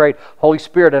 that you've prayed, Holy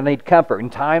Spirit, I need comfort. In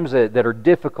times that are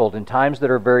difficult, in times that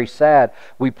are very sad,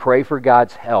 we pray for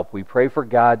God's help. We pray for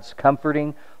God's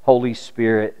comforting Holy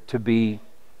Spirit to be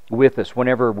with us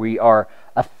whenever we are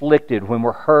afflicted, when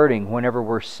we're hurting, whenever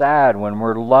we're sad, when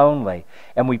we're lonely.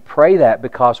 And we pray that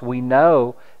because we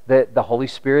know that the Holy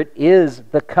Spirit is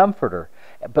the comforter.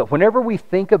 But whenever we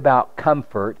think about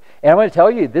comfort, and I'm going to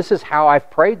tell you, this is how I've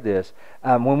prayed this.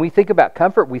 When we think about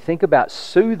comfort, we think about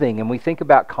soothing, and we think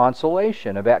about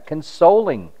consolation, about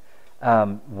consoling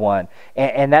one.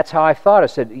 And that's how I thought. I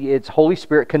said, it's Holy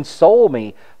Spirit, console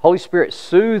me. Holy Spirit,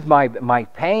 soothe my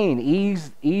pain,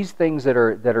 ease things that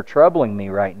are troubling me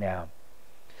right now.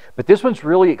 But this one's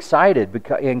really exciting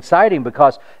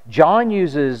because John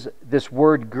uses this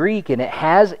word Greek, and it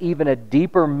has even a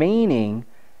deeper meaning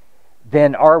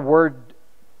than our word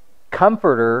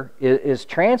comforter is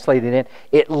translated in.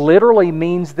 It literally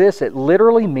means this. It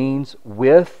literally means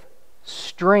with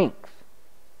strength.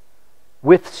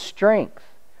 With strength.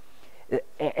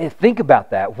 And think about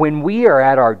that. When we are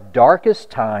at our darkest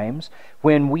times,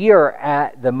 when we are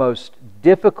at the most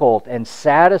difficult and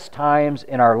saddest times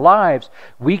in our lives,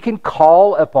 we can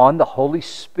call upon the Holy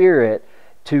Spirit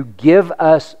to give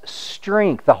us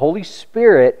strength. The Holy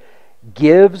Spirit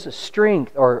gives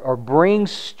strength or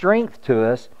brings strength to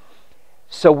us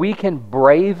so we can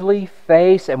bravely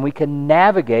face and we can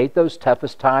navigate those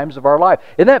toughest times of our life.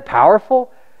 Isn't that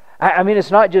powerful? I mean, it's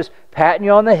not just patting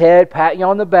you on the head, patting you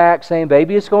on the back, saying,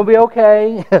 baby, it's going to be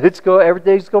okay.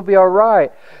 Everything's going to be all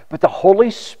right. But the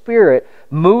Holy Spirit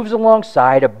moves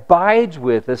alongside, abides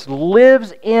with us,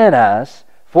 lives in us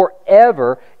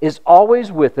forever, is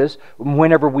always with us.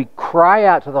 Whenever we cry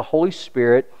out to the Holy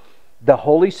Spirit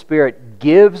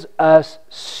gives us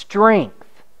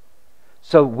strength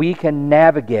so we can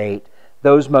navigate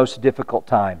those most difficult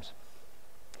times.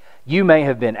 You may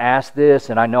have been asked this,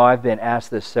 and I know I've been asked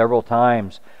this several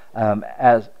times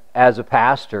as a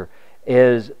pastor,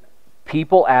 is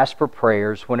people ask for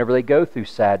prayers whenever they go through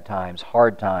sad times,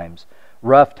 hard times,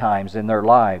 rough times in their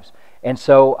lives. And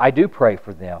so I do pray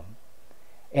for them.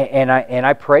 And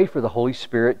I pray for the Holy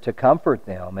Spirit to comfort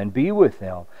them and be with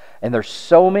them. And there's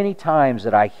so many times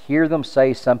that I hear them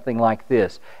say something like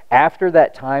this. After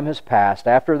that time has passed,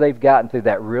 after they've gotten through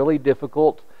that really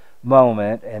difficult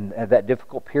moment and that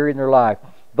difficult period in their life,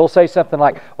 they'll say something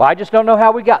like, well, I just don't know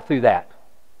how we got through that.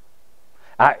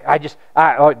 I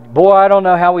don't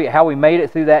know how we made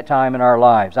it through that time in our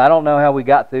lives. I don't know how we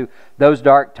got through those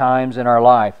dark times in our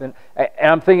life. And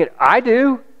I'm thinking, I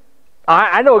do.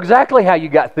 I know exactly how you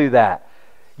got through that.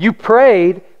 You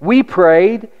prayed, we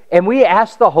prayed, and we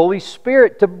asked the Holy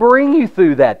Spirit to bring you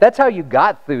through that. That's how you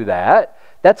got through that.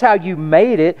 That's how you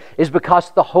made it, is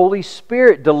because the Holy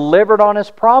Spirit delivered on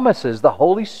His promises. The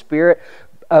Holy Spirit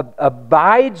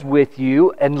abides with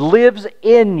you and lives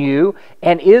in you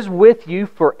and is with you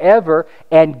forever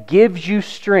and gives you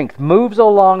strength, moves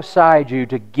alongside you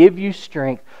to give you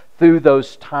strength through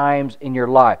those times in your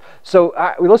life. So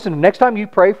listen, next time you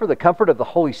pray for the comfort of the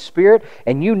Holy Spirit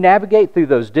and you navigate through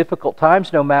those difficult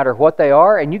times, no matter what they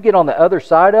are, and you get on the other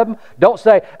side of them, don't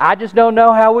say, I just don't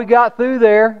know how we got through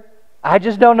there. I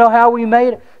just don't know how we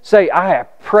made it. Say,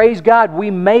 praise God, we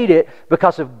made it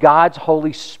because of God's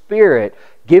Holy Spirit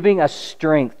giving us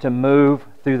strength to move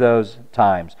through those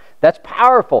times. That's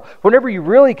powerful. Whenever you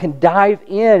really can dive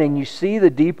in and you see the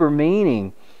deeper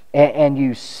meaning and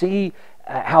you see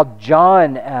how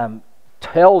John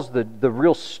tells the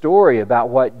real story about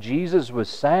what Jesus was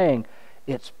saying,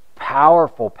 it's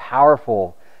powerful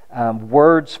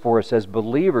words for us as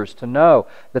believers to know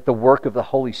that the work of the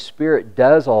Holy Spirit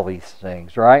does all these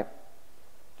things, right?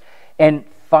 And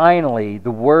finally,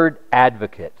 the word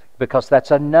advocate, because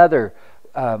that's another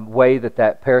way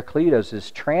that Parakletos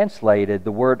is translated.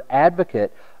 The word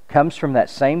advocate comes from that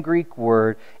same Greek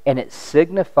word, and it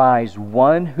signifies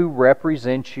one who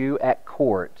represents you at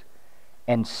court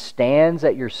and stands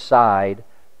at your side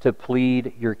to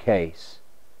plead your case.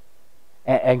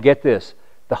 And get this,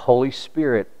 the Holy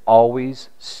Spirit always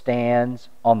stands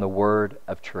on the word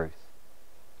of truth.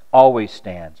 always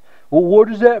stands. Well, what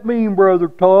does that mean, Brother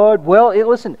Todd? Well,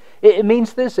 listen, it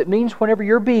means this. It means whenever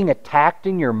you're being attacked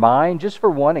in your mind, just for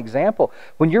one example,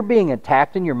 when you're being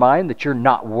attacked in your mind that you're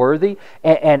not worthy,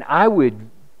 and I would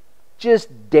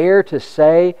just dare to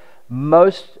say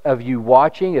most of you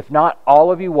watching, if not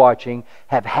all of you watching,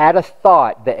 have had a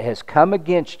thought that has come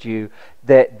against you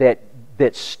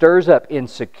that stirs up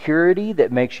insecurity,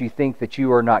 that makes you think that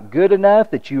you are not good enough,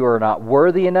 that you are not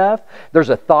worthy enough. There's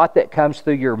a thought that comes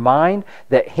through your mind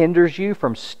that hinders you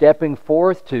from stepping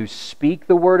forth to speak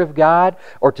the Word of God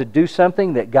or to do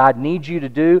something that God needs you to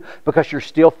do because you're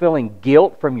still feeling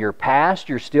guilt from your past,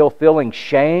 you're still feeling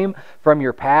shame from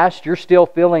your past, you're still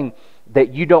feeling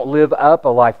that you don't live up a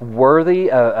life worthy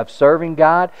of serving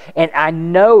God. And I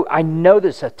know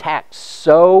this attacks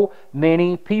so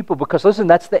many people because, listen,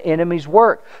 that's the enemy's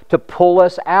work, to pull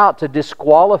us out, to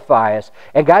disqualify us.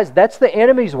 And guys, that's the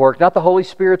enemy's work, not the Holy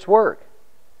Spirit's work.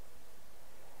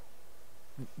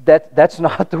 That's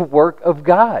not the work of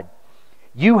God.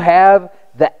 You have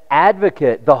the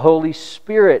advocate, the Holy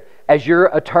Spirit, as your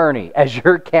attorney, as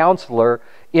your counselor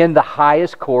in the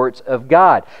highest courts of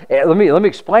God. Let me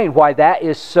explain why that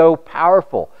is so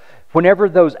powerful. Whenever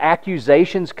those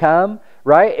accusations come,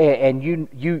 right, and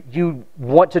you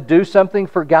want to do something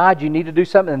for God, you need to do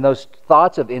something, and those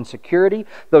thoughts of insecurity,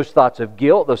 those thoughts of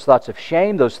guilt, those thoughts of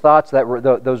shame, those thoughts that were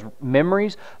those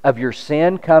memories of your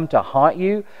sin come to haunt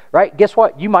you, right? Guess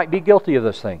what? You might be guilty of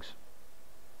those things.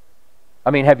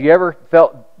 I mean, have you ever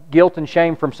felt guilt and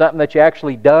shame from something that you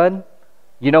actually done?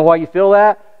 You know why you feel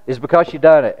that? Is because you've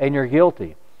done it and you're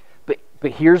guilty.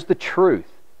 But here's the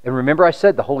truth. And remember I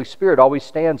said the Holy Spirit always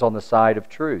stands on the side of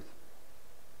truth.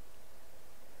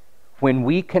 When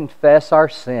we confess our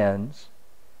sins,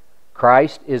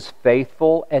 Christ is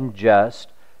faithful and just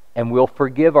and will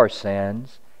forgive our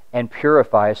sins and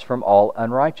purify us from all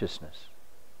unrighteousnness.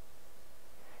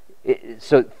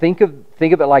 So think of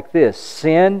it like this.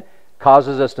 Sin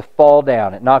causes us to fall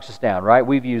down. It knocks us down, right?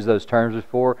 We've used those terms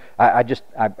before. I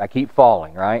keep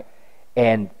falling, right?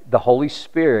 And the Holy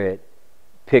Spirit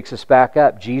picks us back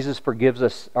up. Jesus forgives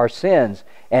us our sins.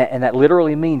 And that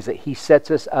literally means that He sets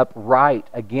us up right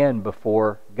again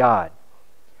before God.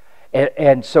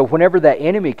 And so whenever that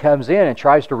enemy comes in and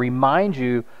tries to remind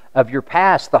you of your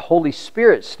past, the Holy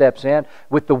Spirit steps in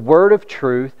with the word of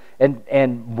truth.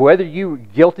 And whether you're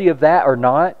guilty of that or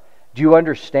not, do you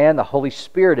understand the Holy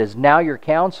Spirit is now your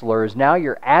counselor, is now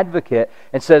your advocate,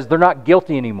 and says they're not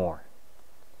guilty anymore.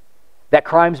 That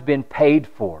crime's been paid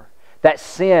for. That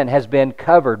sin has been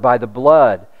covered by the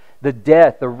blood, the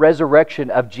death, the resurrection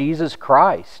of Jesus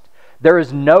Christ. There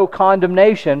is no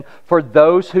condemnation for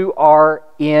those who are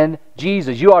in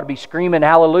Jesus. You ought to be screaming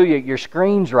hallelujah at your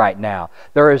screens right now.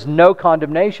 There is no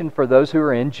condemnation for those who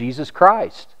are in Jesus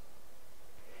Christ.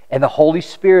 And the Holy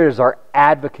Spirit is our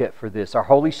advocate for this. Our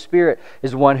Holy Spirit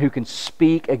is one who can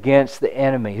speak against the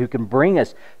enemy, who can bring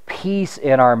us peace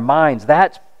in our minds.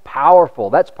 That's powerful.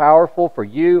 That's powerful for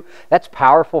you. That's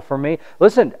powerful for me.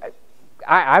 Listen,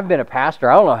 I've been a pastor.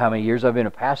 I don't know how many years I've been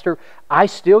a pastor. I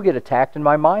still get attacked in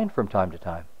my mind from time to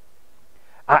time.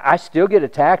 I still get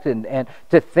attacked, and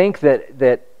to think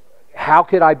that how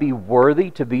could I be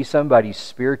worthy to be somebody's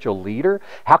spiritual leader?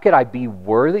 How could I be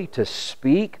worthy to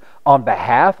speak on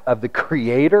behalf of the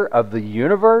Creator of the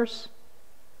universe?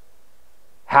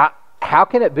 How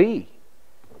can it be?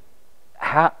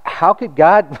 How could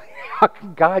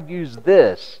God use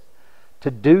this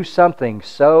to do something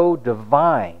so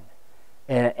divine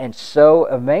and so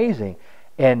amazing?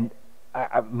 And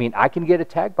I mean, I can get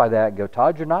attacked by that and go,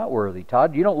 Todd, you're not worthy.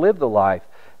 Todd, you don't live the life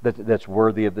that's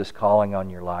worthy of this calling on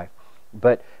your life.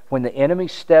 But when the enemy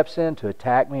steps in to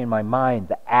attack me in my mind,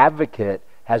 the advocate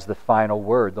has the final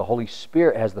word. The Holy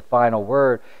Spirit has the final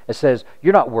word. It says,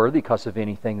 you're not worthy because of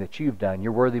anything that you've done.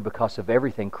 You're worthy because of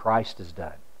everything Christ has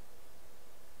done.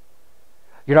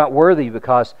 You're not worthy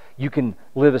because you can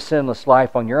live a sinless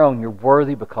life on your own. You're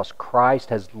worthy because Christ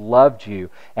has loved you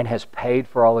and has paid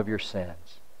for all of your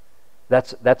sins.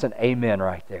 That's an amen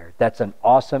right there. That's an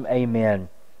awesome amen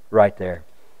right there.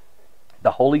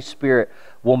 The Holy Spirit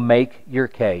will make your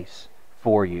case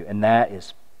for you, and that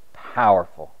is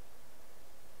powerful.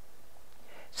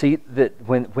 See, that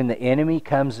when the enemy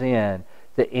comes in,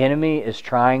 the enemy is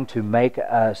trying to make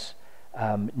us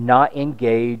not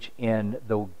engage in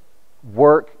the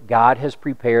work God has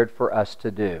prepared for us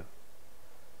to do.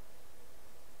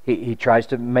 He tries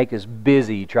to make us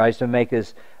busy. He tries to make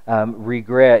us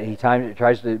regret. He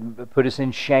tries to put us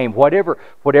in shame.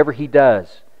 Whatever he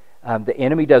does. The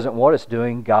enemy doesn't want us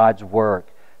doing God's work.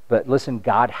 But listen,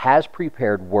 God has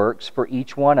prepared works for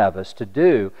each one of us to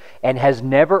do, and has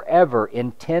never ever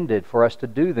intended for us to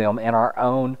do them in our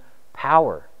own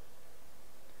power.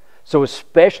 So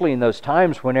especially in those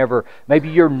times whenever maybe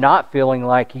you're not feeling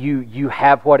like you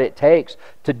have what it takes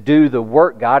to do the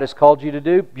work God has called you to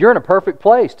do, you're in a perfect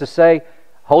place to say,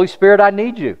 Holy Spirit, I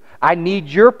need you. I need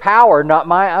your power, not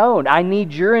my own. I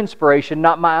need your inspiration,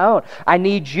 not my own. I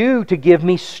need you to give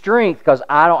me strength because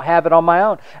I don't have it on my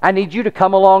own. I need you to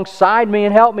come alongside me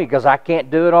and help me because I can't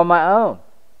do it on my own.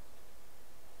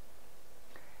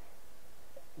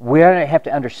 We have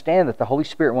to understand that the Holy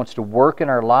Spirit wants to work in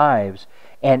our lives,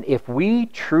 and if we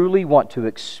truly want to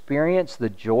experience the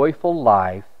joyful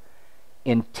life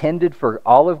intended for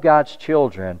all of God's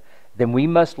children, then we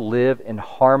must live in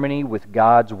harmony with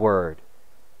God's Word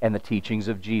and the teachings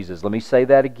of Jesus. Let me say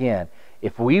that again.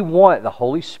 If we want the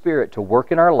Holy Spirit to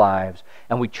work in our lives,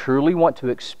 and we truly want to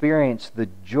experience the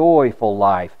joyful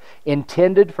life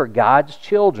intended for God's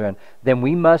children, then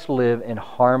we must live in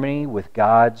harmony with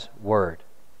God's Word,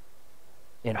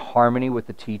 in harmony with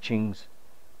the teachings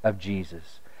of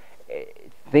Jesus.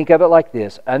 Think of it like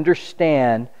this.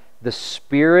 Understand the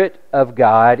Spirit of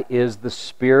God is the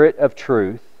Spirit of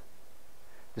truth.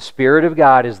 The Spirit of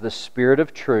God is the Spirit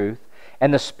of truth.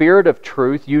 And the Spirit of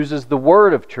truth uses the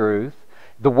Word of truth.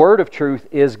 The Word of truth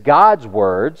is God's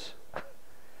words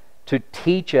to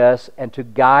teach us and to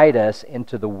guide us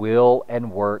into the will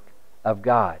and work of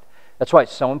God. That's why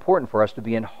it's so important for us to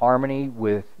be in harmony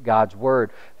with God's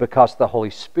Word, because the Holy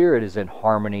Spirit is in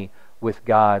harmony with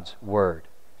God's Word.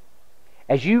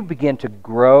 As you begin to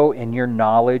grow in your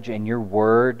knowledge and your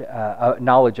Word,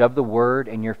 knowledge of the Word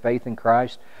and your faith in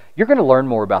Christ, you're going to learn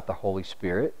more about the Holy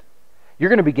Spirit. You're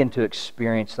going to begin to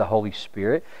experience the Holy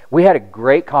Spirit. We had a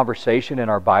great conversation in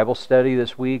our Bible study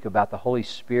this week about the Holy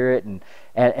Spirit, and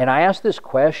I asked this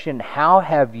question: how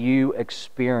have you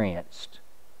experienced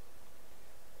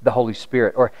the Holy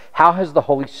Spirit? Or how has the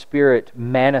Holy Spirit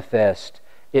manifest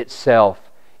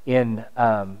itself in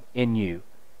you?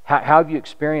 How have you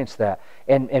experienced that?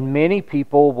 And many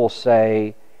people will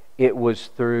say it was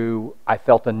through, I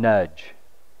felt a nudge.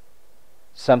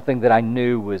 Something that I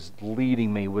knew was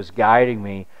leading me, was guiding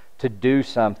me to do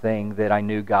something that I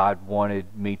knew God wanted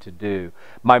me to do.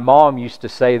 My mom used to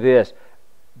say this: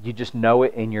 you just know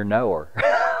it in your knower.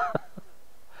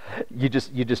 You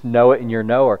just know it in your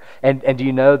knower. And do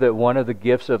you know that one of the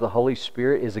gifts of the Holy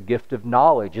Spirit is a gift of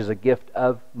knowledge, is a gift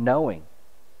of knowing?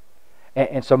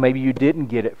 And so maybe you didn't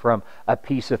get it from a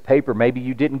piece of paper. Maybe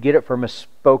you didn't get it from a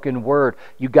spoken word.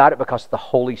 You got it because the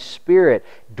Holy Spirit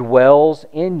dwells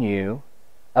in you,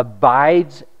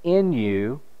 abides in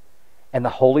you, and the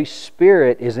Holy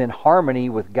Spirit is in harmony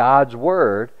with God's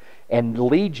Word and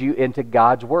leads you into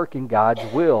God's work and God's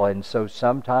will. And so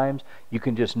sometimes you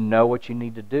can just know what you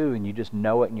need to do, and you just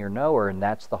know it in your knower, and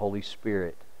that's the Holy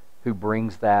Spirit who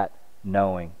brings that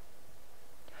knowing.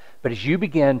 But as you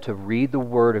begin to read the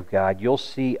Word of God, you'll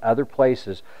see other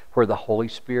places where the Holy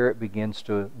Spirit begins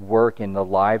to work in the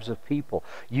lives of people.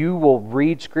 You will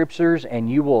read Scriptures and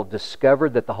you will discover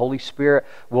that the Holy Spirit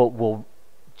will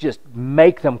just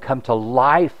make them come to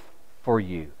life for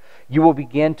you. You will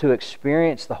begin to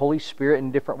experience the Holy Spirit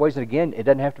in different ways. And again, it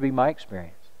doesn't have to be my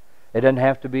experience. It doesn't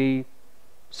have to be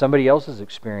somebody else's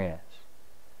experience.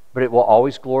 But it will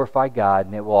always glorify God,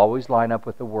 and it will always line up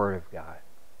with the Word of God.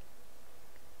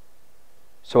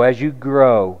 So as you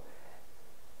grow,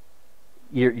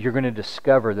 you're going to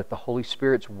discover that the Holy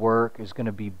Spirit's work is going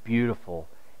to be beautiful,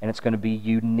 and it's going to be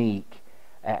unique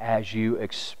as you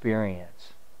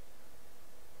experience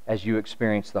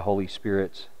the Holy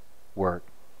Spirit's work.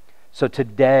 So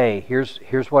today,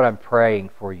 here's what I'm praying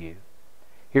for you.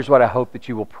 Here's what I hope that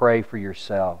you will pray for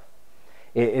yourself,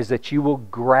 is that you will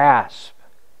grasp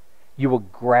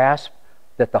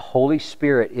that the Holy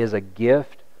Spirit is a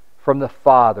gift from the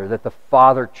Father, that the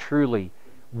Father truly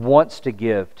wants to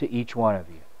give to each one of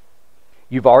you.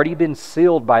 You've already been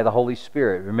sealed by the Holy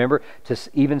Spirit. Remember, to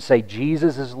even say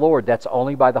Jesus is Lord, that's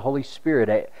only by the Holy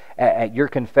Spirit. At your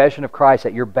confession of Christ,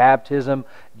 at your baptism,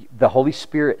 the Holy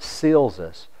Spirit seals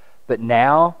us. But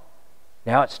now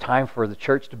it's time for the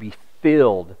church to be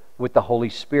filled with the Holy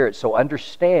Spirit. So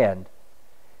understand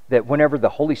that whenever the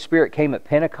Holy Spirit came at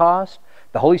Pentecost,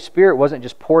 the Holy Spirit wasn't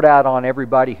just poured out on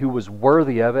everybody who was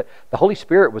worthy of it. The Holy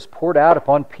Spirit was poured out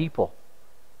upon people,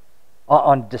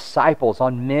 on disciples,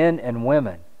 on men and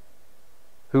women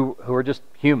who are just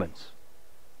humans.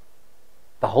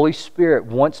 The Holy Spirit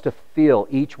wants to fill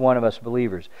each one of us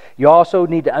believers. You also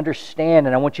need to understand,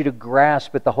 and I want you to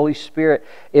grasp, that the Holy Spirit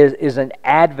is an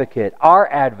advocate,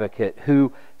 our advocate,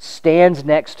 who stands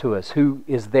next to us, who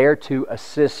is there to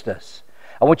assist us.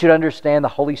 I want you to understand the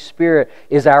Holy Spirit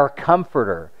is our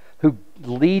comforter, who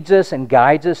leads us and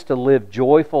guides us to live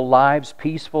joyful lives,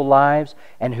 peaceful lives,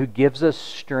 and who gives us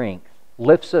strength,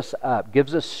 lifts us up,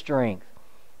 gives us strength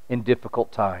in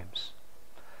difficult times.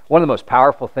 One of the most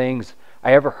powerful things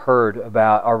I ever heard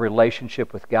about our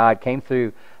relationship with God came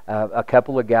through a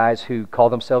couple of guys who call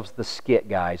themselves the Skit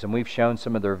Guys, and we've shown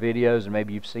some of their videos, and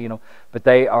maybe you've seen them, but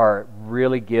they are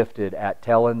really gifted at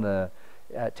telling the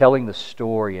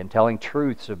story and telling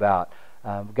truths about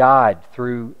God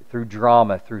through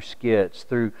drama, through skits,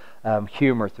 through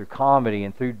humor, through comedy,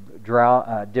 and through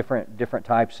different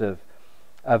types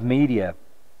of media.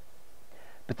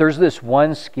 But there's this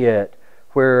one skit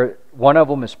where one of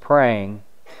them is praying,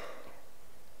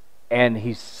 and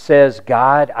he says,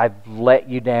 God, I've let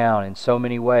you down in so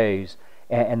many ways.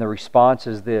 And the response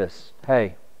is this: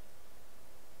 hey,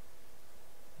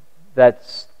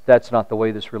 that's not the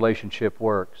way this relationship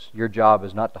works. Your job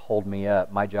is not to hold me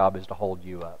up. My job is to hold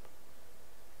you up.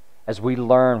 As we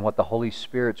learn what the Holy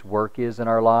Spirit's work is in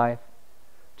our life,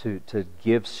 to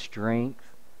give strength,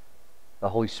 the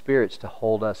Holy Spirit's to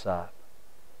hold us up.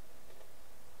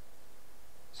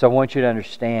 So I want you to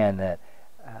understand that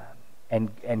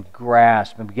and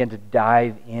grasp and begin to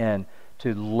dive in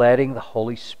to letting the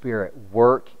Holy Spirit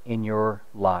work in your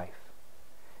life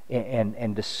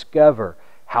and discover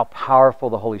how powerful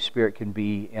the Holy Spirit can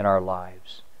be in our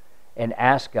lives. And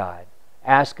ask God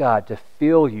to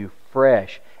fill you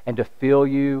fresh and to fill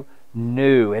you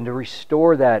new and to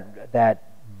restore that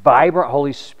vibrant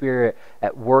Holy Spirit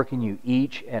at work in you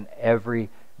each and every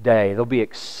day. There'll be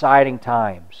exciting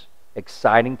times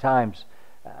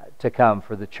to come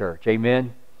for the church.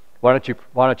 Amen. Why don't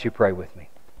you pray with me?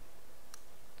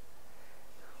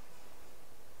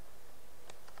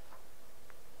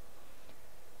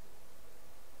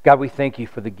 God, we thank you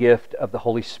for the gift of the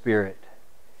Holy Spirit.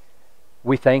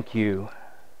 We thank you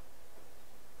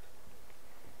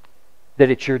that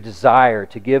it's your desire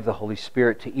to give the Holy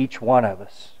Spirit to each one of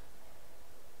us.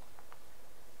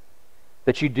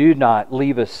 That you do not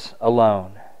leave us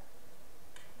alone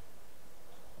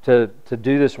to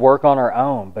do this work on our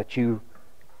own, but you've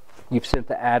sent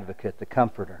the Advocate, the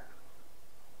Comforter.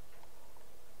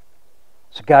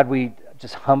 So God, we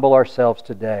just humble ourselves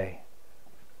today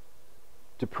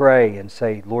to pray and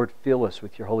say, Lord, fill us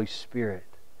with your Holy Spirit.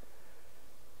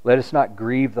 Let us not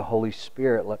grieve the Holy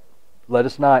Spirit. Let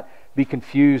us not be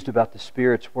confused about the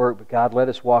Spirit's work, but God, let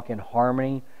us walk in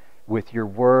harmony with your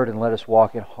Word, and let us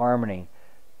walk in harmony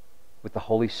with the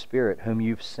Holy Spirit, whom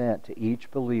you've sent to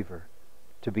each believer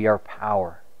to be our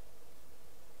power,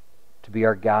 to be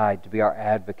our guide, to be our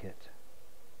advocate.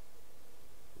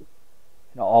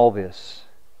 And all this,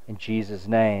 in Jesus'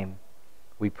 name,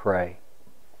 we pray.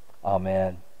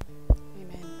 Amen.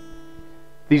 Amen.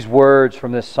 These words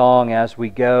from this song as we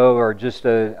go are just,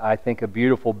 I think, a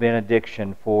beautiful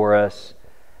benediction for us,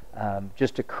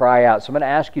 just to cry out. So I'm going to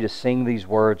ask you to sing these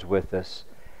words with us,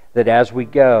 that as we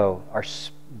go,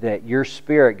 that your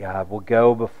Spirit, God, will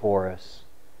go before us.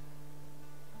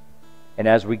 And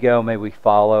as we go, may we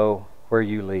follow where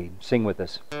you lead. Sing with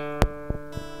us.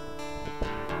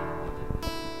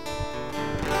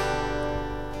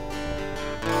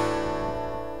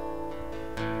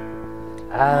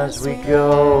 As we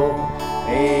go,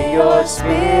 may your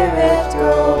Spirit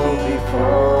go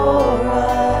before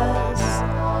us.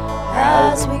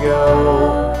 As we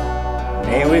go,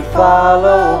 may we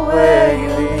follow where you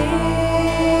lead.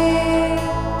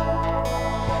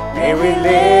 May we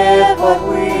live what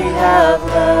we have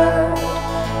learned,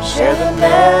 share the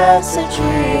message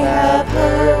we have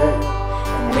heard,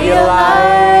 and be a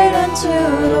light unto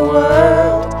the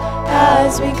world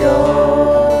as we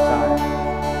go.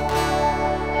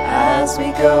 As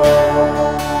we go,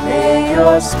 may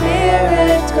your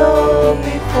Spirit go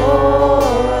before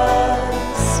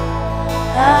us.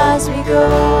 As we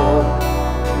go,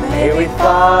 may we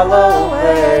follow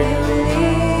where you lead.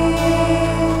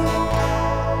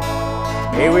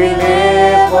 May we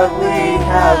live what we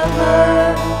have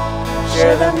learned,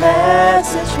 share the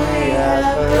message we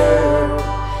have heard,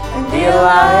 and be a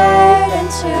light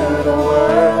into the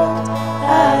world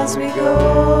as we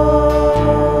go.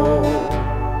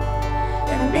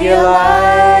 Be a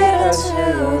light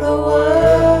unto the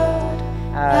world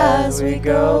as we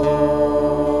go.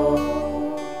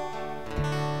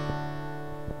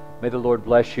 May the Lord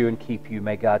bless you and keep you.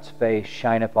 May God's face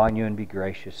shine upon you and be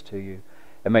gracious to you.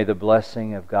 And may the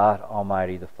blessing of God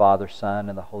Almighty, the Father, Son,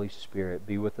 and the Holy Spirit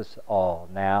be with us all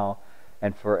now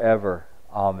and forever.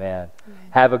 Amen.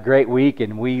 Have a great week,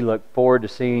 and we look forward to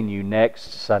seeing you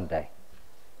next Sunday.